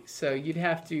seat, so you'd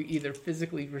have to either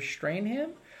physically restrain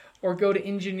him or go to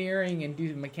engineering and do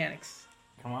the mechanics.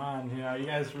 Come on, you know, you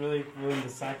guys really willing to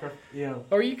sacrifice? You know,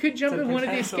 Or you could jump So in one of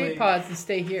the potentially- escape pods and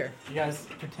stay here. you guys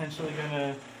potentially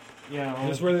gonna, you know, Is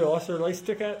this where they lost their light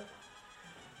stick at?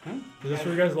 Hmm? Is this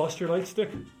where you guys lost your light stick?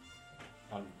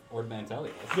 on Ord Mantell,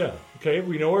 yes. Yeah. Okay,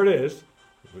 we know where it is.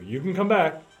 But you can come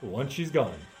back once she's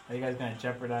gone. are you guys gonna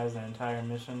jeopardize the entire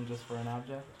mission just for an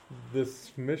object?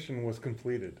 this mission was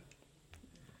completed.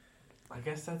 I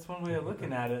guess that's one way of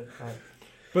looking at it. But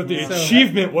But the So-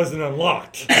 achievement wasn't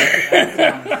unlocked.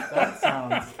 that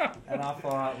sounds an awful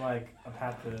lot like a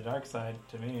path to the dark side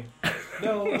to me.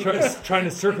 No, Trying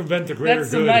to circumvent the greater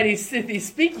That's some good. mighty Sithy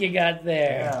speak you got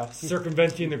there. Yeah.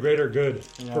 Circumventing the greater good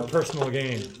You for know, personal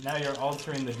gain. now you're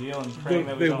altering the deal and praying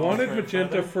that we They don't wanted alter it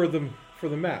Magenta further. for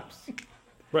the maps.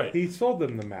 Right. He sold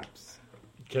them the maps.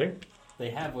 Okay. they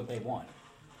have what they want.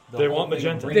 The They whole want thing of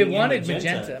Magenta. They bringing in wanted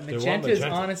Magenta. They want Magenta is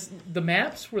Magenta. honest. The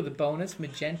maps were the bonus.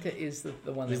 Magenta is the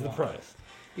one they Is the want. prize.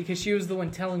 Because she was the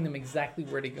one telling them exactly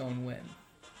where to go and when.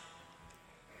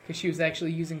 Because she was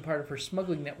actually using part of her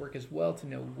smuggling network as well to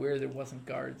know where there wasn't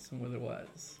guards and where there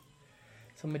was.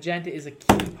 So Magenta is a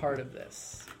key part of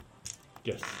this.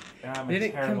 Yes. Yeah, I'm Then a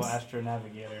it terrible comes-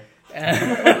 astronavigator.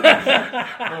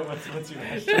 Uh, What's your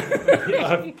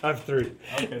astronavigator? I have 3.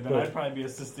 Okay, then But- I'd probably be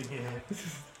assisting you.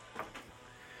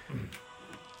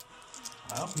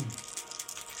 Well,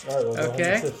 All right. Well, go ahead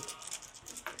Okay. and assist.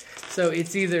 so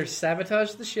it's either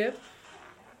sabotage the ship,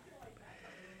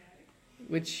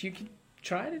 which you could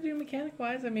try to do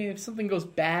mechanic-wise. I mean, if something goes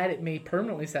bad, it may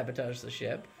permanently sabotage the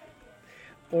ship.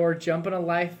 Or jump in a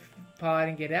life pod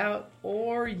and get out.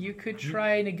 Or you could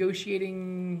try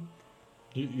negotiating...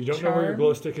 You don't know where your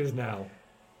glow stick is now.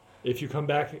 If you come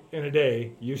back in a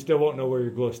day, you still won't know where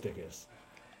your glow stick is.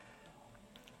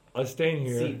 Us staying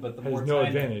here has no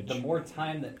advantage. The more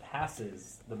time that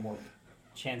passes, the more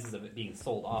chances of it being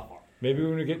sold off are. Maybe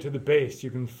when we get to the base, you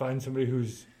can find somebody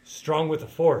who's strong with the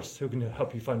Force who can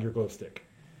help you find your glow stick.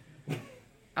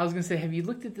 I was going to say, have you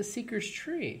looked at the Seeker's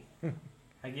Tree?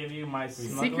 I give you my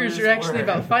Seekers are actually word.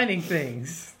 about finding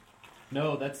things.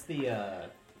 No, that's the.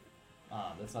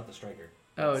 That's not the Striker.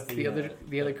 Oh, That's it's the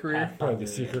other career. Probably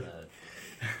the Seeker.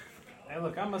 Hey,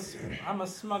 look, I'm a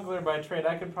smuggler by trade.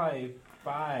 I could probably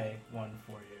buy one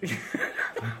for you.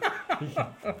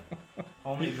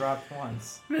 Only dropped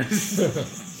once.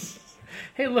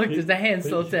 Hey, look, there's a hand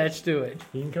still attached to it.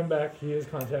 He can come back. He has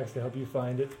contacts to help you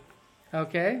find it.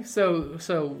 Okay, so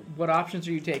what options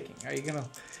are you taking? Are you gonna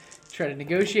try to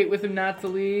negotiate with him not to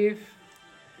leave?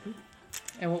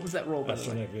 And what was that roll, by That's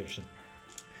the for way? navigation.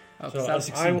 Okay, So so- I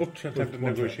succeed I will attempt to one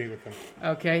negotiate with him.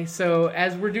 okay, so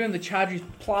as we're doing the Chaudhry's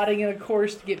plotting in a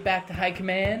course to get back to high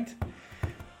command,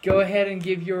 go ahead and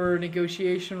give your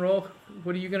negotiation roll.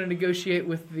 What are you going to negotiate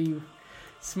with the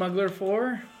smuggler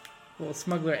for? Well,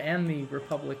 smuggler and the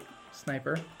Republic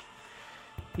sniper.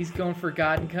 He's going for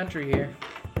God and country here.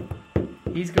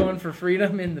 He's going for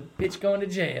freedom and the bitch going to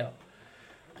jail.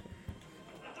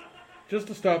 Just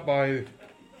to stop by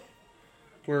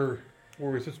where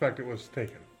we suspect it was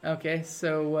taken. Okay,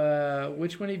 so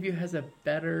which one of you has a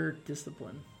better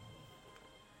discipline?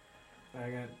 I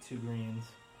got 2 greens.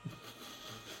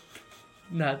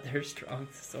 Not their strong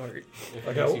sort.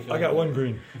 I got one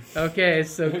green. Okay,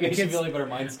 so It makes you against, feel like better.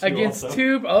 Mine's 2 against also.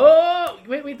 Tube. Oh,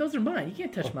 wait, those are mine. You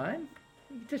can't touch mine.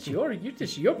 You touch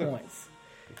your points.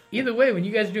 Either way, when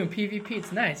you guys are doing PvP,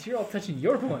 it's nice. You're all touching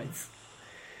your points.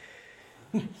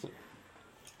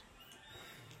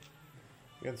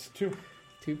 Against 2.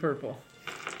 2 purple.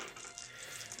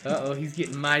 Uh-oh, he's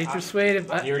getting mighty persuasive.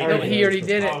 He already No, did it. he already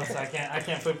did Oh, it. so I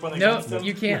can't flip one No, against him?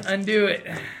 you can't undo it.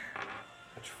 A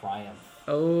triumph.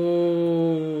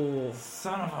 Oh.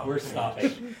 Son of a We're bitch.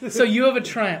 stopping. So you have a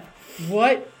triumph.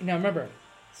 What? Now remember,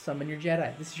 summon your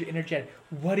Jedi. This is your inner Jedi.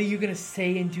 What are you going to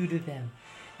say and do to them?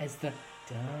 As the...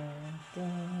 dun,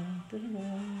 dun, dun, dun,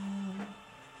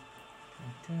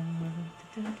 dun,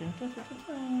 dun, dun, dun, dun,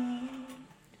 dun,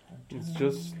 Let's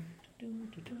just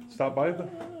stop by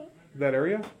that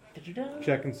area,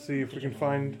 check and see if we can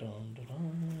find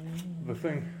the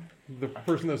thing, the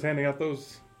person that's handing out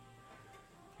those.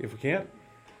 If we can't,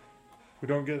 we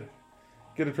don't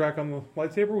get a track on the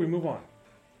lightsaber, we move on,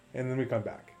 and then we come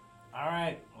back. All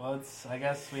right. Well, I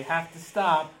guess we have to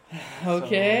stop.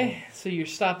 Okay, so you're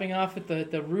stopping off at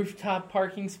the rooftop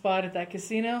parking spot at that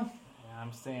casino? Yeah,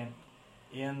 I'm staying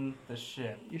in the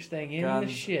ship. You're staying in Guns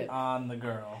the ship. on the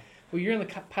girl. Well, you're in the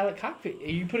pilot cockpit.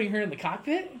 Are you putting her in the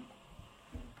cockpit?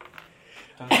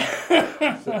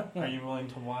 Are you willing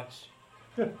to watch?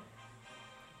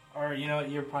 Or, you know what,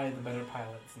 you're probably the better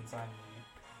pilot since I'm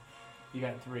the... You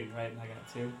got 3, right? And I got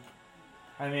 2.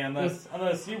 I mean, unless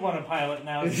you want to pilot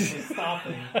now, just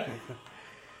stopping.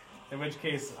 In which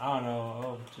case, I don't know,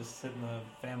 I'll just sit in the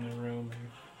family room.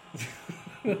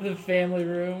 The family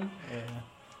room. Yeah,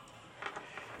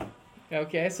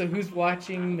 Okay, so who's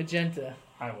watching Magenta?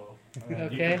 I will. Okay. You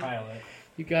can pilot.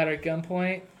 You got her at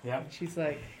gunpoint? Yep. She's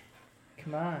like,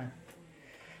 come on.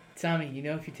 Tommy, you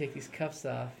know if you take these cuffs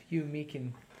off, you and me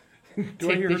can Do I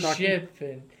take hear the her talking? ship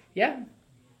and... Yeah.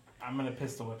 I'm going to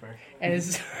pistol whip her. And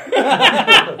as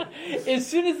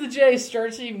soon as the Jedi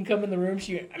starts to even come in the room,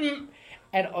 she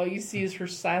and all you see is her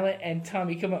silent and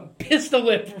Tommy come up and pistol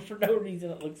whip her for no reason,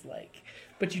 it looks like.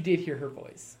 But you did hear her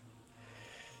voice.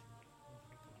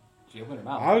 She opened her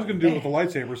mouth. I was going to do it with a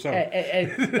lightsaber, so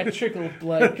A trickle of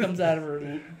blood comes out of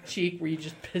her cheek where you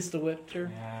just pistol whipped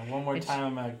her. Yeah, one more And time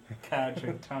I'm going to catch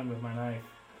her tongue with my knife.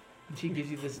 And she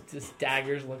gives you this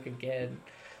daggers look again.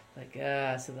 Like,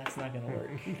 so that's not going to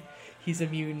work. He's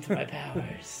immune to my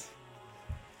powers.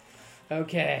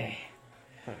 Okay.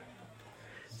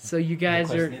 So you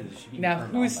guys are... Now,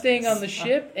 who's staying on the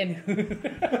ship and who...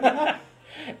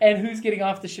 and who's getting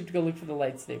off the ship to go look for the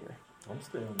lightsaber? I'm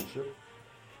staying on the ship.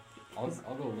 I'll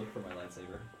go look for my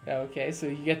lightsaber. Okay, so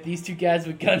you get these 2 guys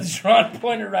with guns drawn,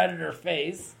 pointed right at her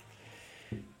face.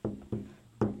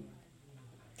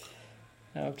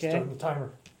 Okay. Starting the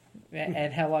timer.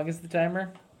 And how long is the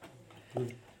timer?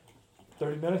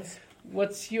 30 minutes?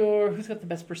 Who's got the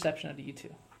best perception out of you 2?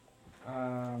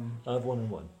 I have 1 and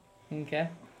 1. Okay.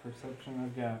 Perception,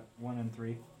 I've got 1 and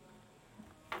 3.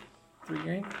 3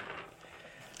 green.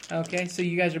 Okay, so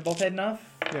you guys are both heading off?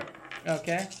 Yeah.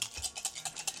 Okay.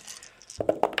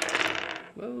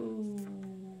 Whoa.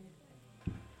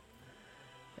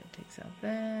 That takes out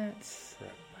that.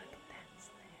 Right. But that's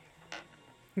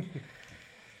there.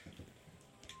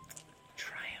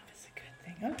 Triumph is a good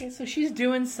thing. Okay, so she's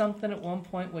doing something at one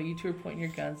point while you two are pointing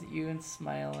your guns at you and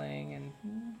smiling and...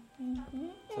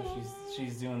 So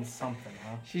she's doing something,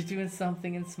 huh? She's doing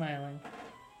something and smiling.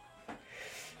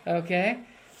 Okay,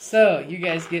 so you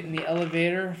guys get in the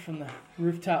elevator from the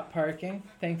rooftop parking.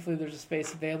 Thankfully, there's a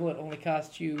space available. It only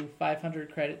costs you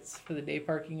 500 credits for the day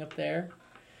parking up there.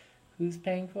 Who's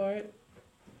paying for it?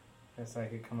 Guess I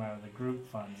could come out of the group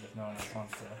funds if no one else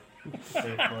wants to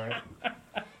pay for it.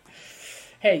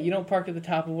 Hey, you don't park at the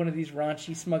top of one of these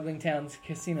raunchy smuggling towns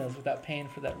casinos without paying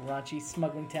for that raunchy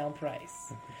smuggling town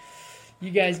price. You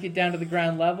guys get down to the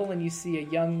ground level and you see a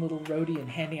young little Rhodian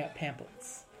handing out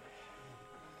pamphlets.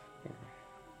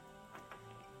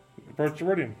 Approach the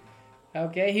Rhodian.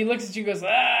 Okay, he looks at you and goes,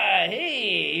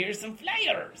 hey, here's some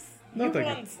flyers. No, You thank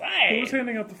go you. inside. Who was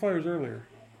handing out the flyers earlier?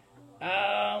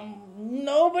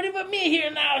 Nobody but me here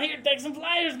now. Here, take some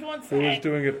flyers, go Who was inside.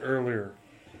 doing it earlier?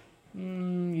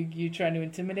 You trying to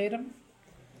intimidate him?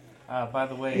 By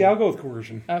the way, Yeah, I'll go with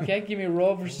coercion. Okay, give me a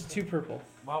roll versus 2 purple.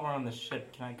 while we're on the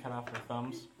ship, can I cut off her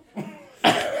thumbs?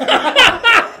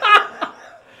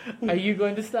 Are you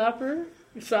going to stop her?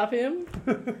 Stop him?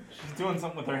 She's doing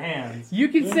something with her hands. You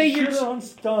can say shoot you're... her on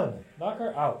stun. Knock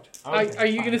her out. Are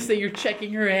you going to say you're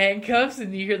checking her handcuffs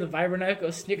and you hear the vibro knife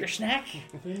go snicker snack?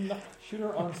 Shoot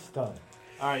her on stun.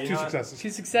 All right, you 2 know what? successes. 2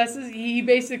 successes. He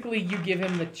basically, you give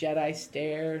him the Jedi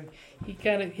stare. He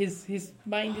kind of, his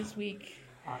mind is weak.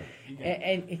 All right, you got it.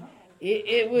 And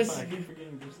it was... I keep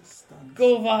forgetting there's a stun.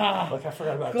 Gova! Like I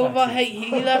forgot about Gova, taxes.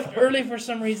 he left early for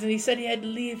some reason. He said he had to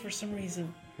leave for some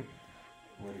reason.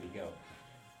 Where did he go?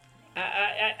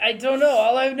 I don't know.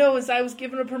 All I know is I was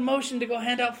given a promotion to go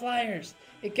hand out flyers.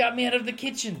 It got me out of the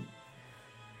kitchen.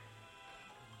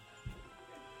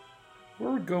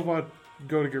 Where would Govad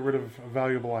go to get rid of a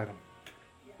valuable item?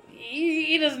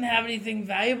 He doesn't have anything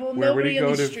valuable. Where would Nobody he in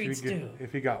go the to streets do.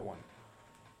 if he got one?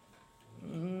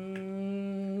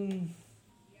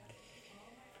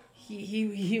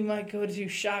 He might go to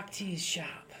Shakti's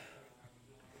shop.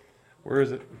 Where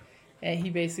is it? And he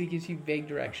basically gives you vague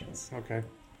directions. Okay.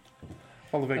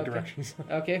 All the vague Okay. directions.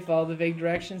 Okay, follow the vague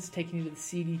directions, taking you to the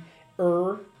seedy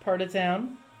part of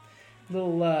town.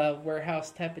 Little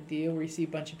warehouse type of deal where you see a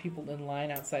bunch of people in line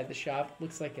outside the shop.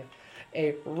 Looks like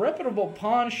a reputable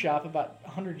pawn shop about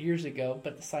 100 years ago,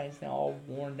 but the sign's now all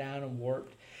worn down and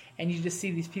warped. And you just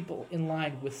see these people in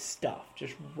line with stuff,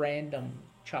 just random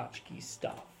tchotchke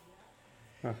stuff.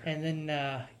 Okay. And then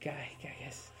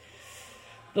guys,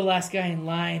 the last guy in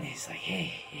line, he's like,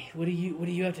 hey, what do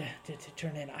you have to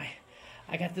turn in?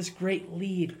 I got this great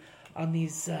lead on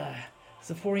these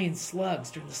Zephorian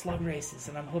slugs during the slug races,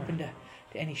 and I'm hoping to,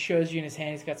 and he shows you in his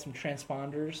hand, he's got some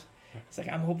transponders. It's like,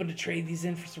 I'm hoping to trade these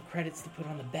in for some credits to put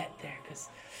on the bet there, because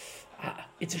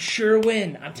it's a sure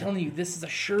win. I'm telling you, this is a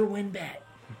sure win bet.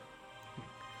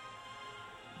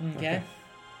 Okay?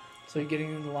 So you're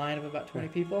getting in the line of about 20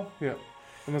 people? Yeah.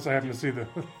 Unless I happen to see the...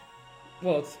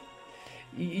 Well, it's...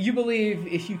 You believe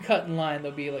if you cut in line,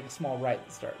 there'll be like a small right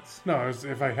that starts. No,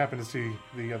 if I happen to see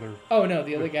the other... Oh, no,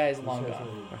 the other guy is long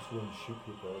gone. She wouldn't shoot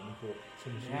people. It'd make it so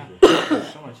much Yeah,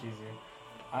 easier. so much easier.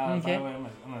 Okay. By the way,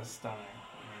 I'm gonna stun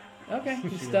her. Okay, you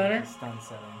Shoot her stun in her. a Stun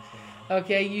setting. So,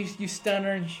 Okay, you stun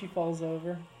her and she falls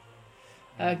over.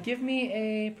 Give me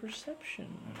a perception.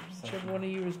 Whichever one of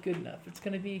you is good enough. It's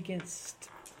going to be against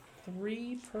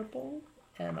 3 purple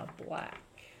and a black.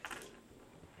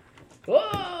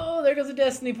 Whoa! There goes a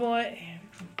destiny point.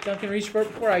 Duncan reached for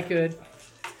it before I could.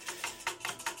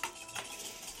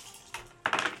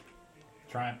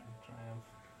 Triumph.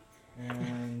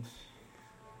 And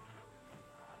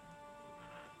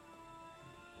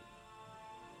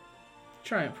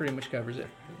Triumph pretty much covers it.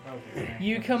 okay.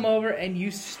 You come over and you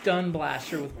stun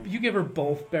blast her with. You give her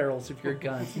both barrels of your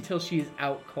guns until she is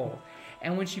out cold.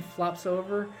 And when she flops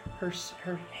over, her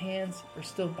hands are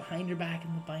still behind her back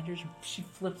in the binders. She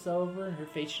flips over and her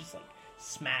face just like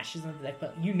smashes into the deck.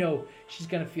 But you know she's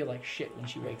gonna feel like shit when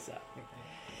she wakes up.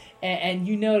 And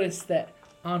you notice that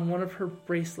on one of her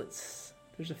bracelets,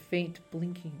 there's a faint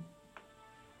blinking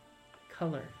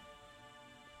color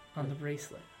on the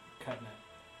bracelet. Cutting it.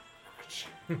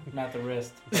 Not the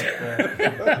wrist. But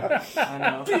I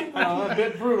know. I'm a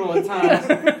bit brutal at times.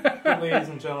 But ladies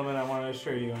and gentlemen, I want to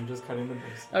assure you, I'm just cutting the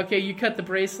bracelet. Okay, you cut the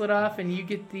bracelet off, and you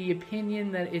get the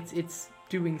opinion that it's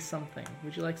doing something.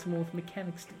 Would you like someone with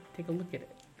mechanics to take a look at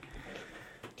it?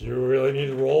 Do you really need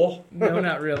to roll? No,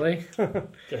 not really. Can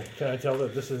I tell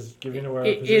that this is giving away our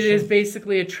It position? is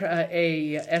basically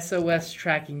a SOS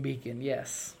tracking beacon,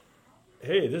 yes.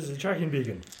 Hey, this is a tracking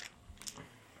beacon.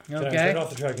 Can I Okay. turn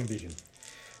off the tracking beacon?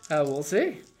 We'll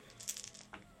see.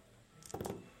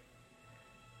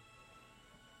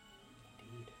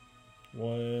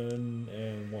 One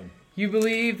and one. You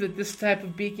believe that this type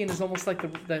of beacon is almost like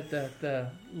the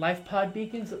life pod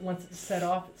beacons that once it's set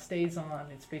off, it stays on.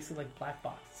 It's basically like black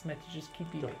box. It's meant to just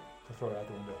keep you... Go. I'll throw it out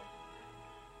the window.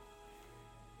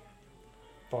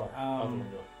 Far out the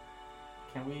window.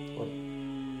 Can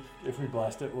we? If we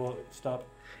blast it, will it stop?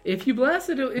 If you blast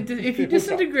it, if you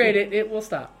disintegrate it, it will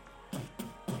stop.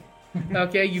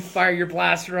 Okay, you fire your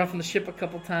blaster off on the ship a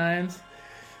couple times.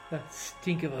 The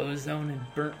stink of ozone and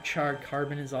burnt charred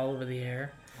carbon is all over the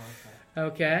air.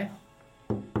 Okay.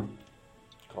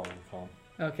 Calm.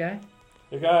 Okay.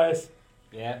 Hey guys,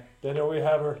 Yeah. they know we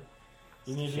have her.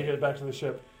 You need to get back to the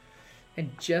ship.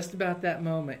 And just about that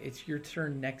moment, it's your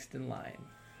turn next in line.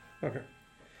 Okay.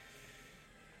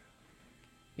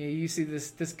 Yeah, you see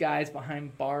this guy's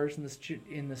behind bars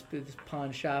in this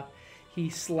pawn shop. He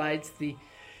slides the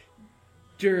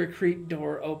Duracrete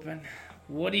door open.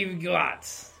 What do you got?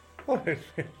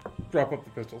 Drop up the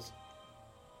pistols.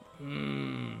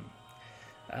 He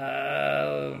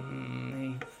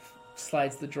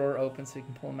slides the drawer open so you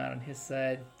can pull them out on his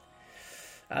side.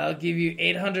 I'll give you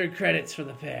 800 credits for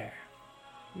the pair.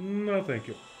 No, thank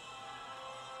you.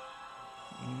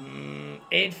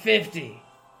 850.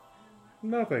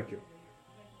 No, thank you.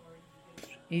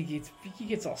 He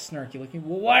gets all snarky looking.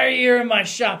 Well, why are you here in my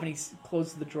shop? And he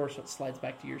closes the drawer so it slides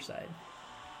back to your side.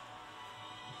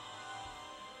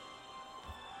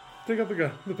 Take out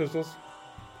the pistols.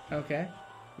 Okay.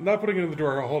 I'm not putting it in the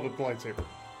drawer. I'll hold up the lightsaber.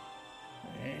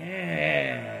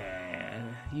 Yeah.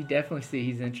 You definitely see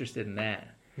he's interested in that.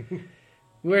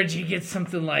 Where'd you get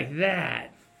something like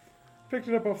that? Picked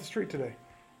it up off the street today.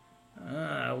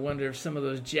 I wonder if some of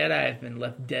those Jedi have been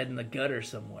left dead in the gutter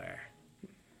somewhere.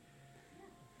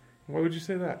 Why would you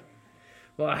say that?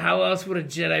 Well, how else would a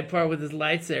Jedi part with his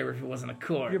lightsaber if it wasn't a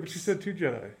corpse? Yeah, but you said two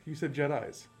Jedi. You said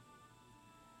Jedis.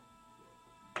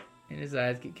 And his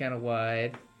eyes get kind of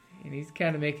wide. And he's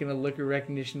kind of making a look of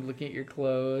recognition, looking at your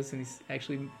clothes. And he's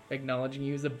actually acknowledging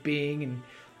you as a being and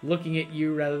looking at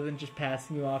you rather than just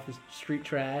passing you off as street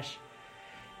trash.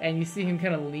 And you see him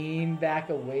kind of lean back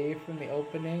away from the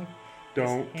opening.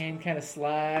 Don't. His hand kind of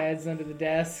slides under the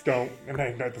desk. Don't. And I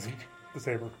ignite the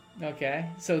saber. Okay.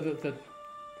 So the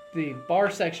bar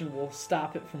section will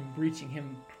stop it from reaching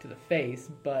him to the face,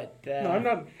 but... No, I'm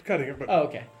not cutting it, but... Oh,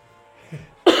 okay.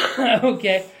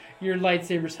 Okay. Your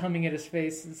lightsaber's humming at his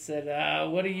face and said,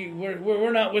 what are you...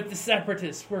 We're not with the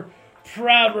Separatists. We're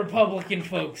proud Republican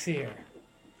folks here.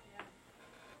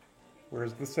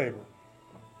 Where's the saber?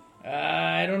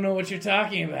 I don't know what you're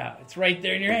talking about. It's right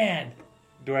there in your hand.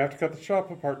 Do I have to cut the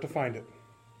shop apart to find it?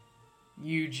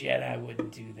 You Jedi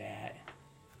wouldn't do that.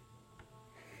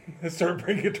 I start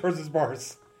bringing it towards his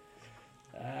bars.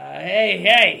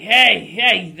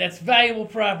 Hey, that's valuable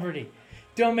property.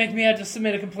 Don't make me have to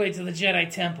submit a complaint to the Jedi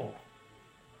Temple.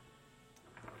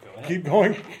 Go ahead. Keep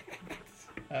going.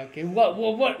 Okay, what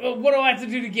do I have to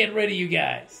do to get rid of you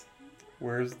guys?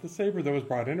 Where's the saber that was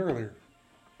brought in earlier?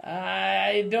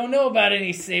 I don't know about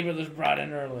any saber that was brought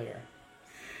in earlier.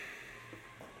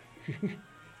 You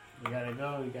gotta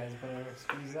go. You guys better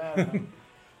squeeze out.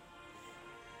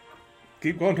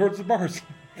 Keep going towards the bars.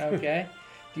 Okay.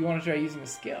 Do you want to try using a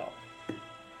skill?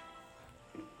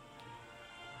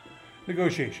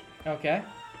 Negotiation. Okay.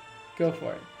 Go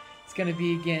for it. It's going to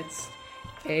be against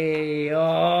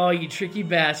oh, you tricky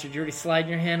bastard. You're already sliding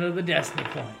your hand over the destiny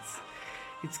points.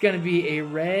 It's going to be a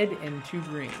red and 2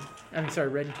 green. red and 2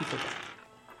 purple.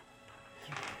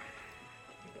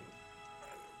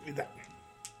 Need that.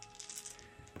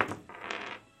 1,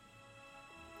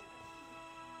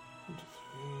 2, 3,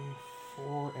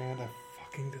 4, and a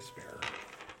fucking despair.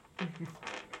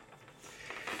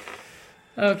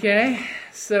 Okay.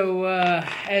 So,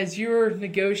 as you're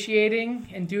negotiating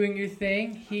and doing your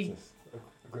thing, he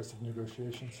Aggressive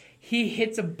negotiations.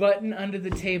 hits a button under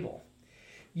the table.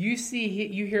 You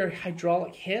hear a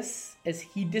hydraulic hiss as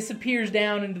he disappears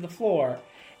down into the floor,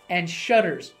 and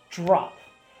shutters drop,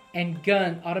 and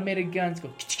automated guns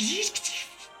go.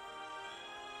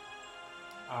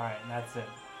 All right, and that's it.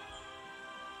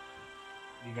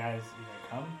 You guys either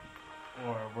come,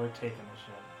 or we're taking the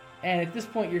ship. And at this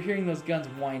point, you're hearing those guns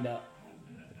wind up.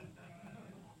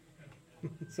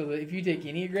 So that if you take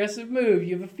any aggressive move,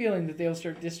 you have a feeling that they'll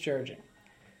start discharging.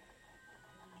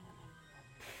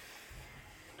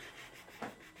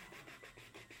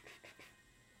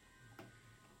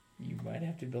 You You might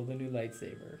have to build a new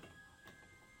lightsaber.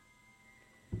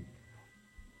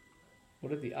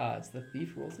 What are the odds? The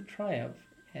thief rolls a triumph,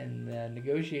 and the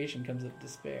negotiation comes up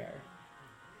despair.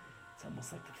 It's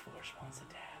almost like the Force wants it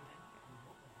to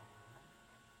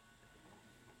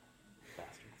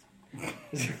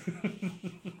happen.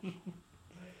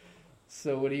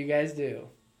 So what do you guys do?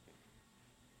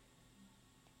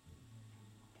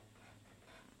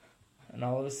 And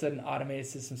all of a sudden, automated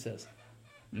system says,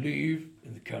 leave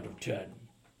in the count of 10,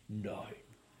 9,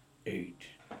 8,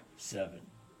 7.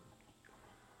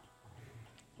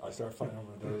 I start flying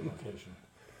over their location.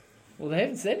 Well, they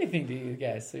haven't said anything to you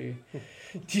guys, so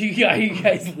are you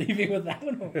guys leaving without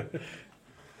them?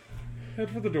 Head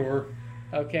for the door.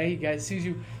 Okay, you guys, as soon as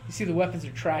you see the weapons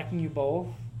are tracking you both.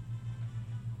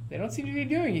 They don't seem to be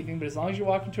doing anything, but as long as you're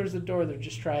walking towards the door, they're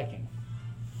just tracking.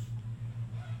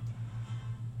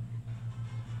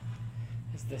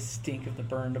 As the stink of the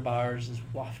burned bars is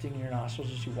wafting in your nostrils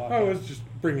as you walk I out. was just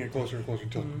bringing it closer and closer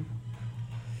until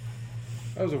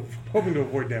I was hoping to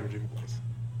avoid damaging the place.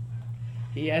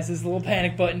 He has his little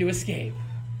panic button to escape.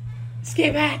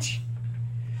 Escape hatch!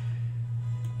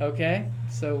 Okay,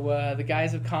 so the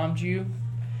guys have calmed you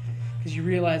because you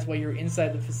realize while you're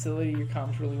inside the facility, your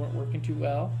comms really weren't working too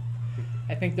well.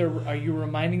 I think are you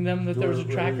reminding them that there was a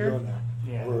tracker?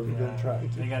 Yeah, Where are we going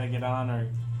tracked? They gotta get on or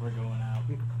we're going out.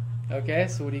 Okay,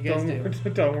 so what do you guys do?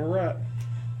 Tell them where we're at.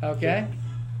 Okay.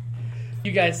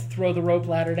 You guys throw the rope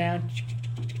ladder down.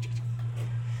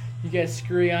 You guys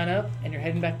scurry on up, and you're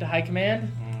heading back to high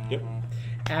command. Yep.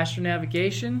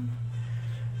 Astronavigation.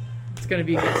 It's going to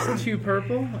be against 2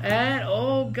 purple. And,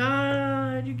 oh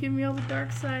god, you give me all the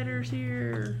Darksiders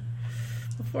here.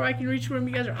 Before I can reach them,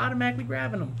 you guys are automatically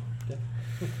grabbing them.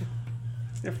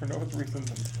 Yeah, for no other reason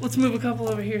than... Let's move a couple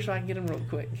over here so I can get them real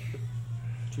quick.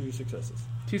 2 successes.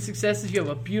 2 successes. You have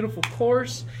a beautiful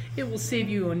course. It will save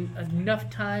you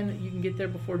enough time that you can get there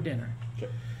before dinner.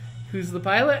 Okay. Who's the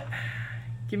pilot?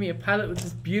 Give me a pilot with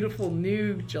this beautiful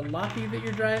new jalopy that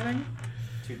you're driving.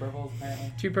 2 purples,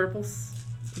 apparently. 2 purples.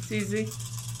 It's easy.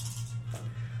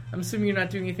 I'm assuming you're not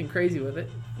doing anything crazy with it.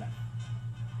 No.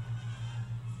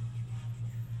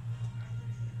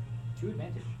 2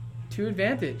 advantage. 2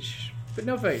 advantage. But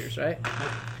no failures, right?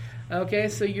 Okay,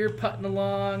 so you're putting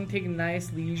along, taking a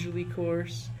nice leisurely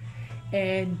course.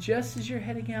 And just as you're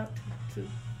heading out to the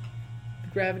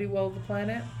gravity well of the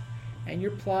planet, and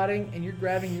you're plotting and you're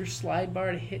grabbing your slide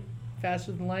bar to hit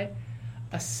faster than light,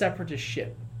 a separatist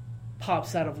ship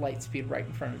pops out of light speed right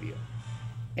in front of you.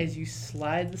 As you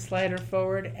slide the slider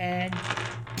forward and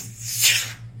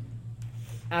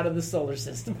out of the solar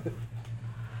system.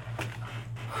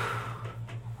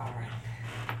 Alright.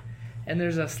 And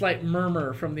there's a slight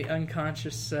murmur from the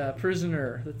unconscious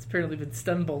prisoner that's apparently been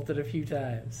stun bolted a few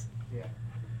times. Yeah.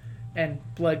 And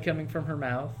blood coming from her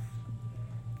mouth.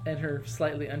 And her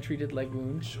slightly untreated leg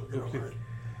wound. She'll get over it.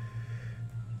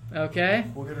 Okay.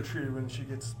 We'll get her treated when she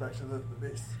gets back to the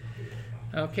base.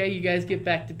 Okay, you guys get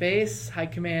back to base. High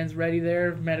command's ready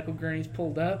there. Medical gurney's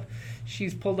pulled up.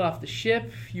 She's pulled off the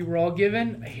ship. You were all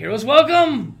given a hero's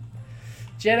welcome.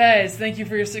 Jedis, thank you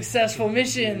for your successful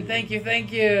mission. Thank you,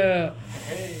 thank you.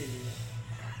 Hey.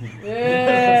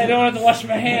 Yeah, I don't have to wash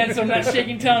my hands, so I'm not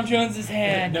shaking Tom Jones's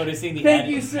hand. Noticing the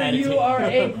Thank you, sir. You attitude. are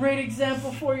a great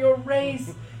example for your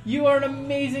race. You are an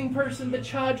amazing person. The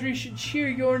Chaudhry should cheer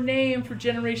your name for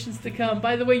generations to come.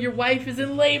 By the way, your wife is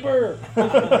in labor.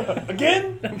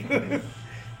 Again?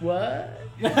 What?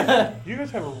 You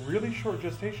guys have a really short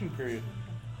gestation period.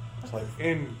 It's like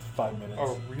And 5 minutes.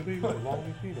 a really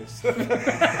long penis.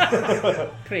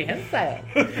 Prehensile.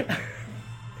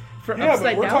 For Yeah, but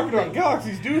upside we're down talking about thing.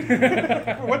 galaxies, dude.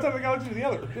 From one side of the galaxy to the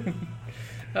other.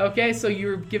 Okay, so you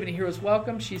were given a hero's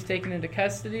welcome. She's taken into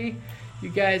custody. You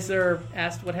guys are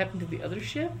asked what happened to the other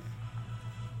ship.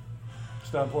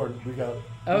 It's not important. We got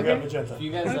Okay. magenta. If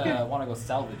you guys Okay. want to go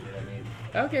salvage it, I mean,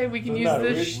 Okay, we can Doesn't use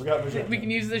matter, this. we got magenta. We can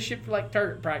use this ship for like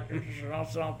target practice or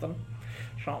something.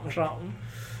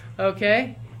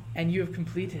 Okay, and you have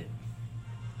completed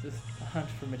the hunt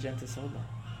for Magenta Solo.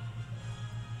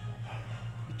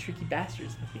 You tricky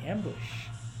bastards with the ambush.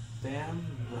 Damn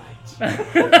right.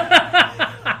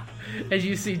 As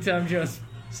you see Tom Jones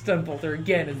stun bolt her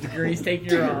again as the gurney's taking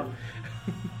her off.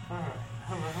 Alright.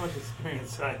 How much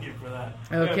experience did I get for that?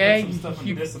 I gotta Okay, put some stuff in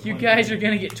you discipline. guys are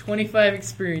going to get 25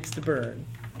 experience to burn.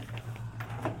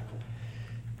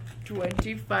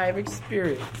 25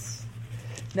 experience.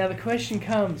 Now the question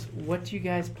comes, what do you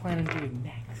guys plan on doing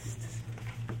next?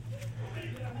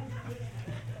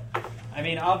 I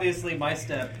mean, obviously my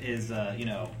step is,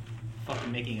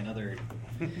 fucking making another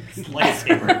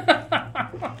lightsaber.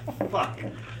 Fuck.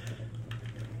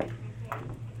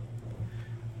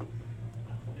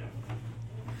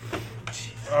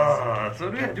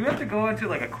 So do we have to go into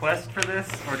like a quest for this,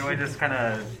 or do I just kind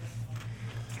of?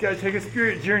 Just gotta take a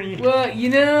spirit journey. Well, you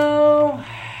know,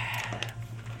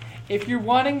 if you're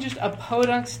wanting just a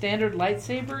podunk standard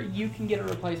lightsaber, you can get a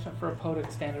replacement for a podunk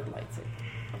standard lightsaber.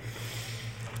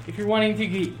 If you're wanting to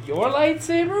get your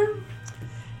lightsaber,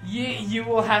 you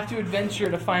will have to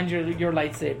adventure to find your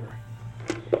lightsaber.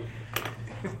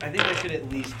 I think I should at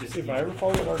least just. If I ever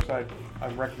follow the dark side,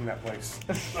 I'm wrecking that place.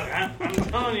 Look, I'm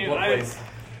telling you, What place?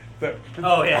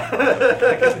 Oh yeah.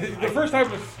 The first time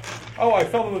was, I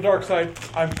fell to the dark side.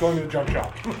 I'm going to the junk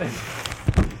shop.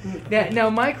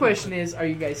 Now, my question is, are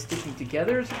you guys sticking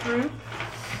together as a group?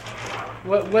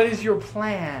 What is your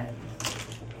plan?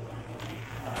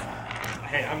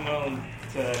 Hey, I'm willing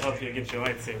to help you get your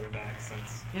lightsaber back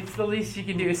since It's the least you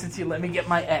can do since you let me get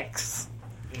my X.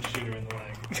 you shoot her in the leg.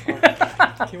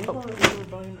 Can we borrow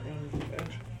Rebellion and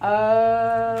Edge?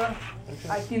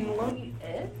 I can load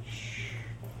Edge,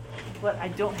 but I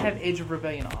don't have Age of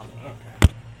Rebellion on me.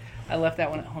 Okay. I left that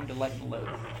one at home to lighten the load.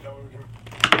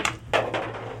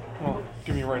 Well,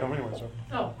 give me a ride home anyway, so.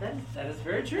 Oh, that is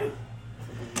very true.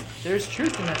 There's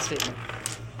truth in that statement.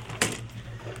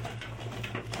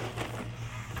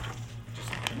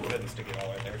 Go ahead and stick it all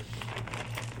right there.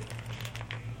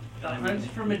 The hunt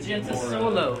for Magenta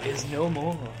Solo is no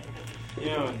more. You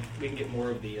know, We can get more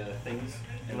of the things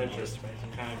and then just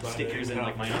kind of stick yours in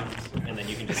like my arms, and then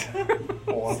you can just step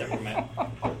them out.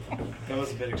 That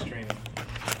was a bit extreme.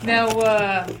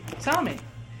 Now, Tommy,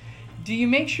 do you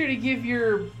make sure to give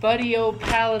your buddy old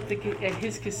pal at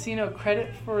his casino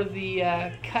credit for the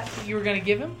cut that you were going to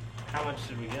give him? How much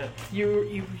did we get?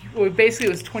 Well, basically it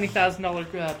was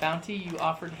 $20,000 bounty. You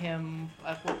offered him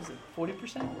what was it,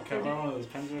 40%? Can I borrow one of those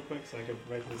pens real quick so I could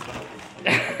write this down?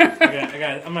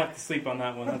 I'm gonna have to sleep on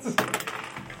that one. That's.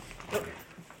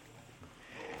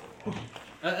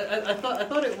 I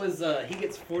thought it was he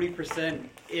gets 40%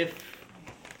 if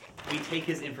we take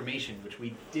his information, which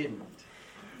we didn't.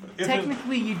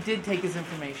 Technically, you did take his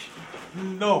information.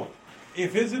 No.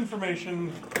 If his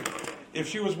information, if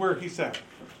she was where he said.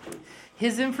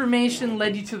 His information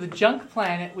led you to the junk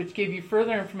planet, which gave you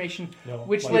further information,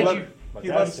 which he led led- you... He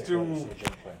led us to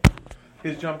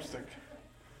his jump stick.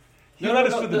 He No, led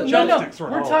no, us to the no, jump No, sticks.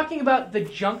 we're talking about the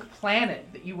junk planet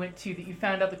that you went to, that you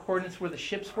found out the coordinates where the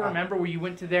ships were. Remember where you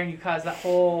went to there and you caused that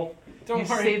whole... Don't you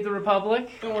worry. saved the Republic?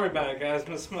 Don't worry about it, guys.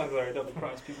 I'm a smuggler. I double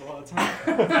cross people all the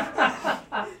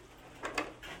time.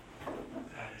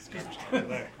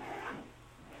 There.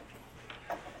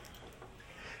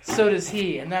 So does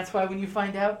he, and that's why when you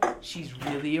find out, she's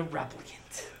really a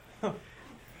replicant.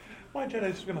 My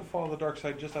Jedi's just going to follow the dark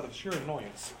side just out of sheer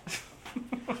annoyance.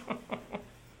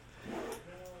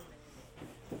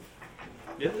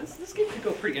 Yeah, this game could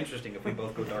go pretty interesting if we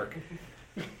both go dark.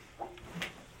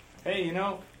 Hey, you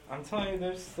know, I'm telling you,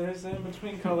 there's an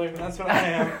in-between color, and that's what I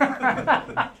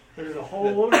am. There's a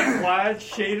whole wide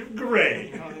shade of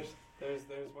gray. You know, there's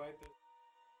white.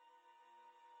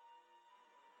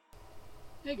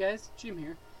 Hey guys, Jim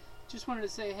here. Just wanted to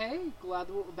say hey, glad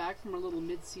that we're back from our little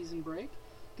mid-season break.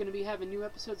 Gonna be having new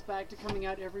episodes back to coming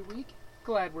out every week.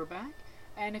 Glad we're back.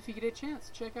 And if you get a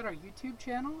chance, check out our YouTube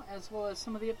channel, as well as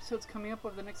some of the episodes coming up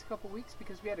over the next couple weeks,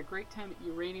 because we had a great time at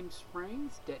Uranium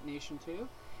Springs, Detonation 2,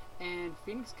 and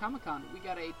Phoenix Comic-Con. We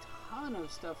got a ton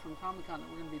of stuff from Comic-Con that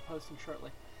we're going to be posting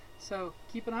shortly. So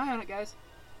keep an eye on it, guys.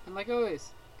 And like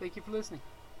always, thank you for listening.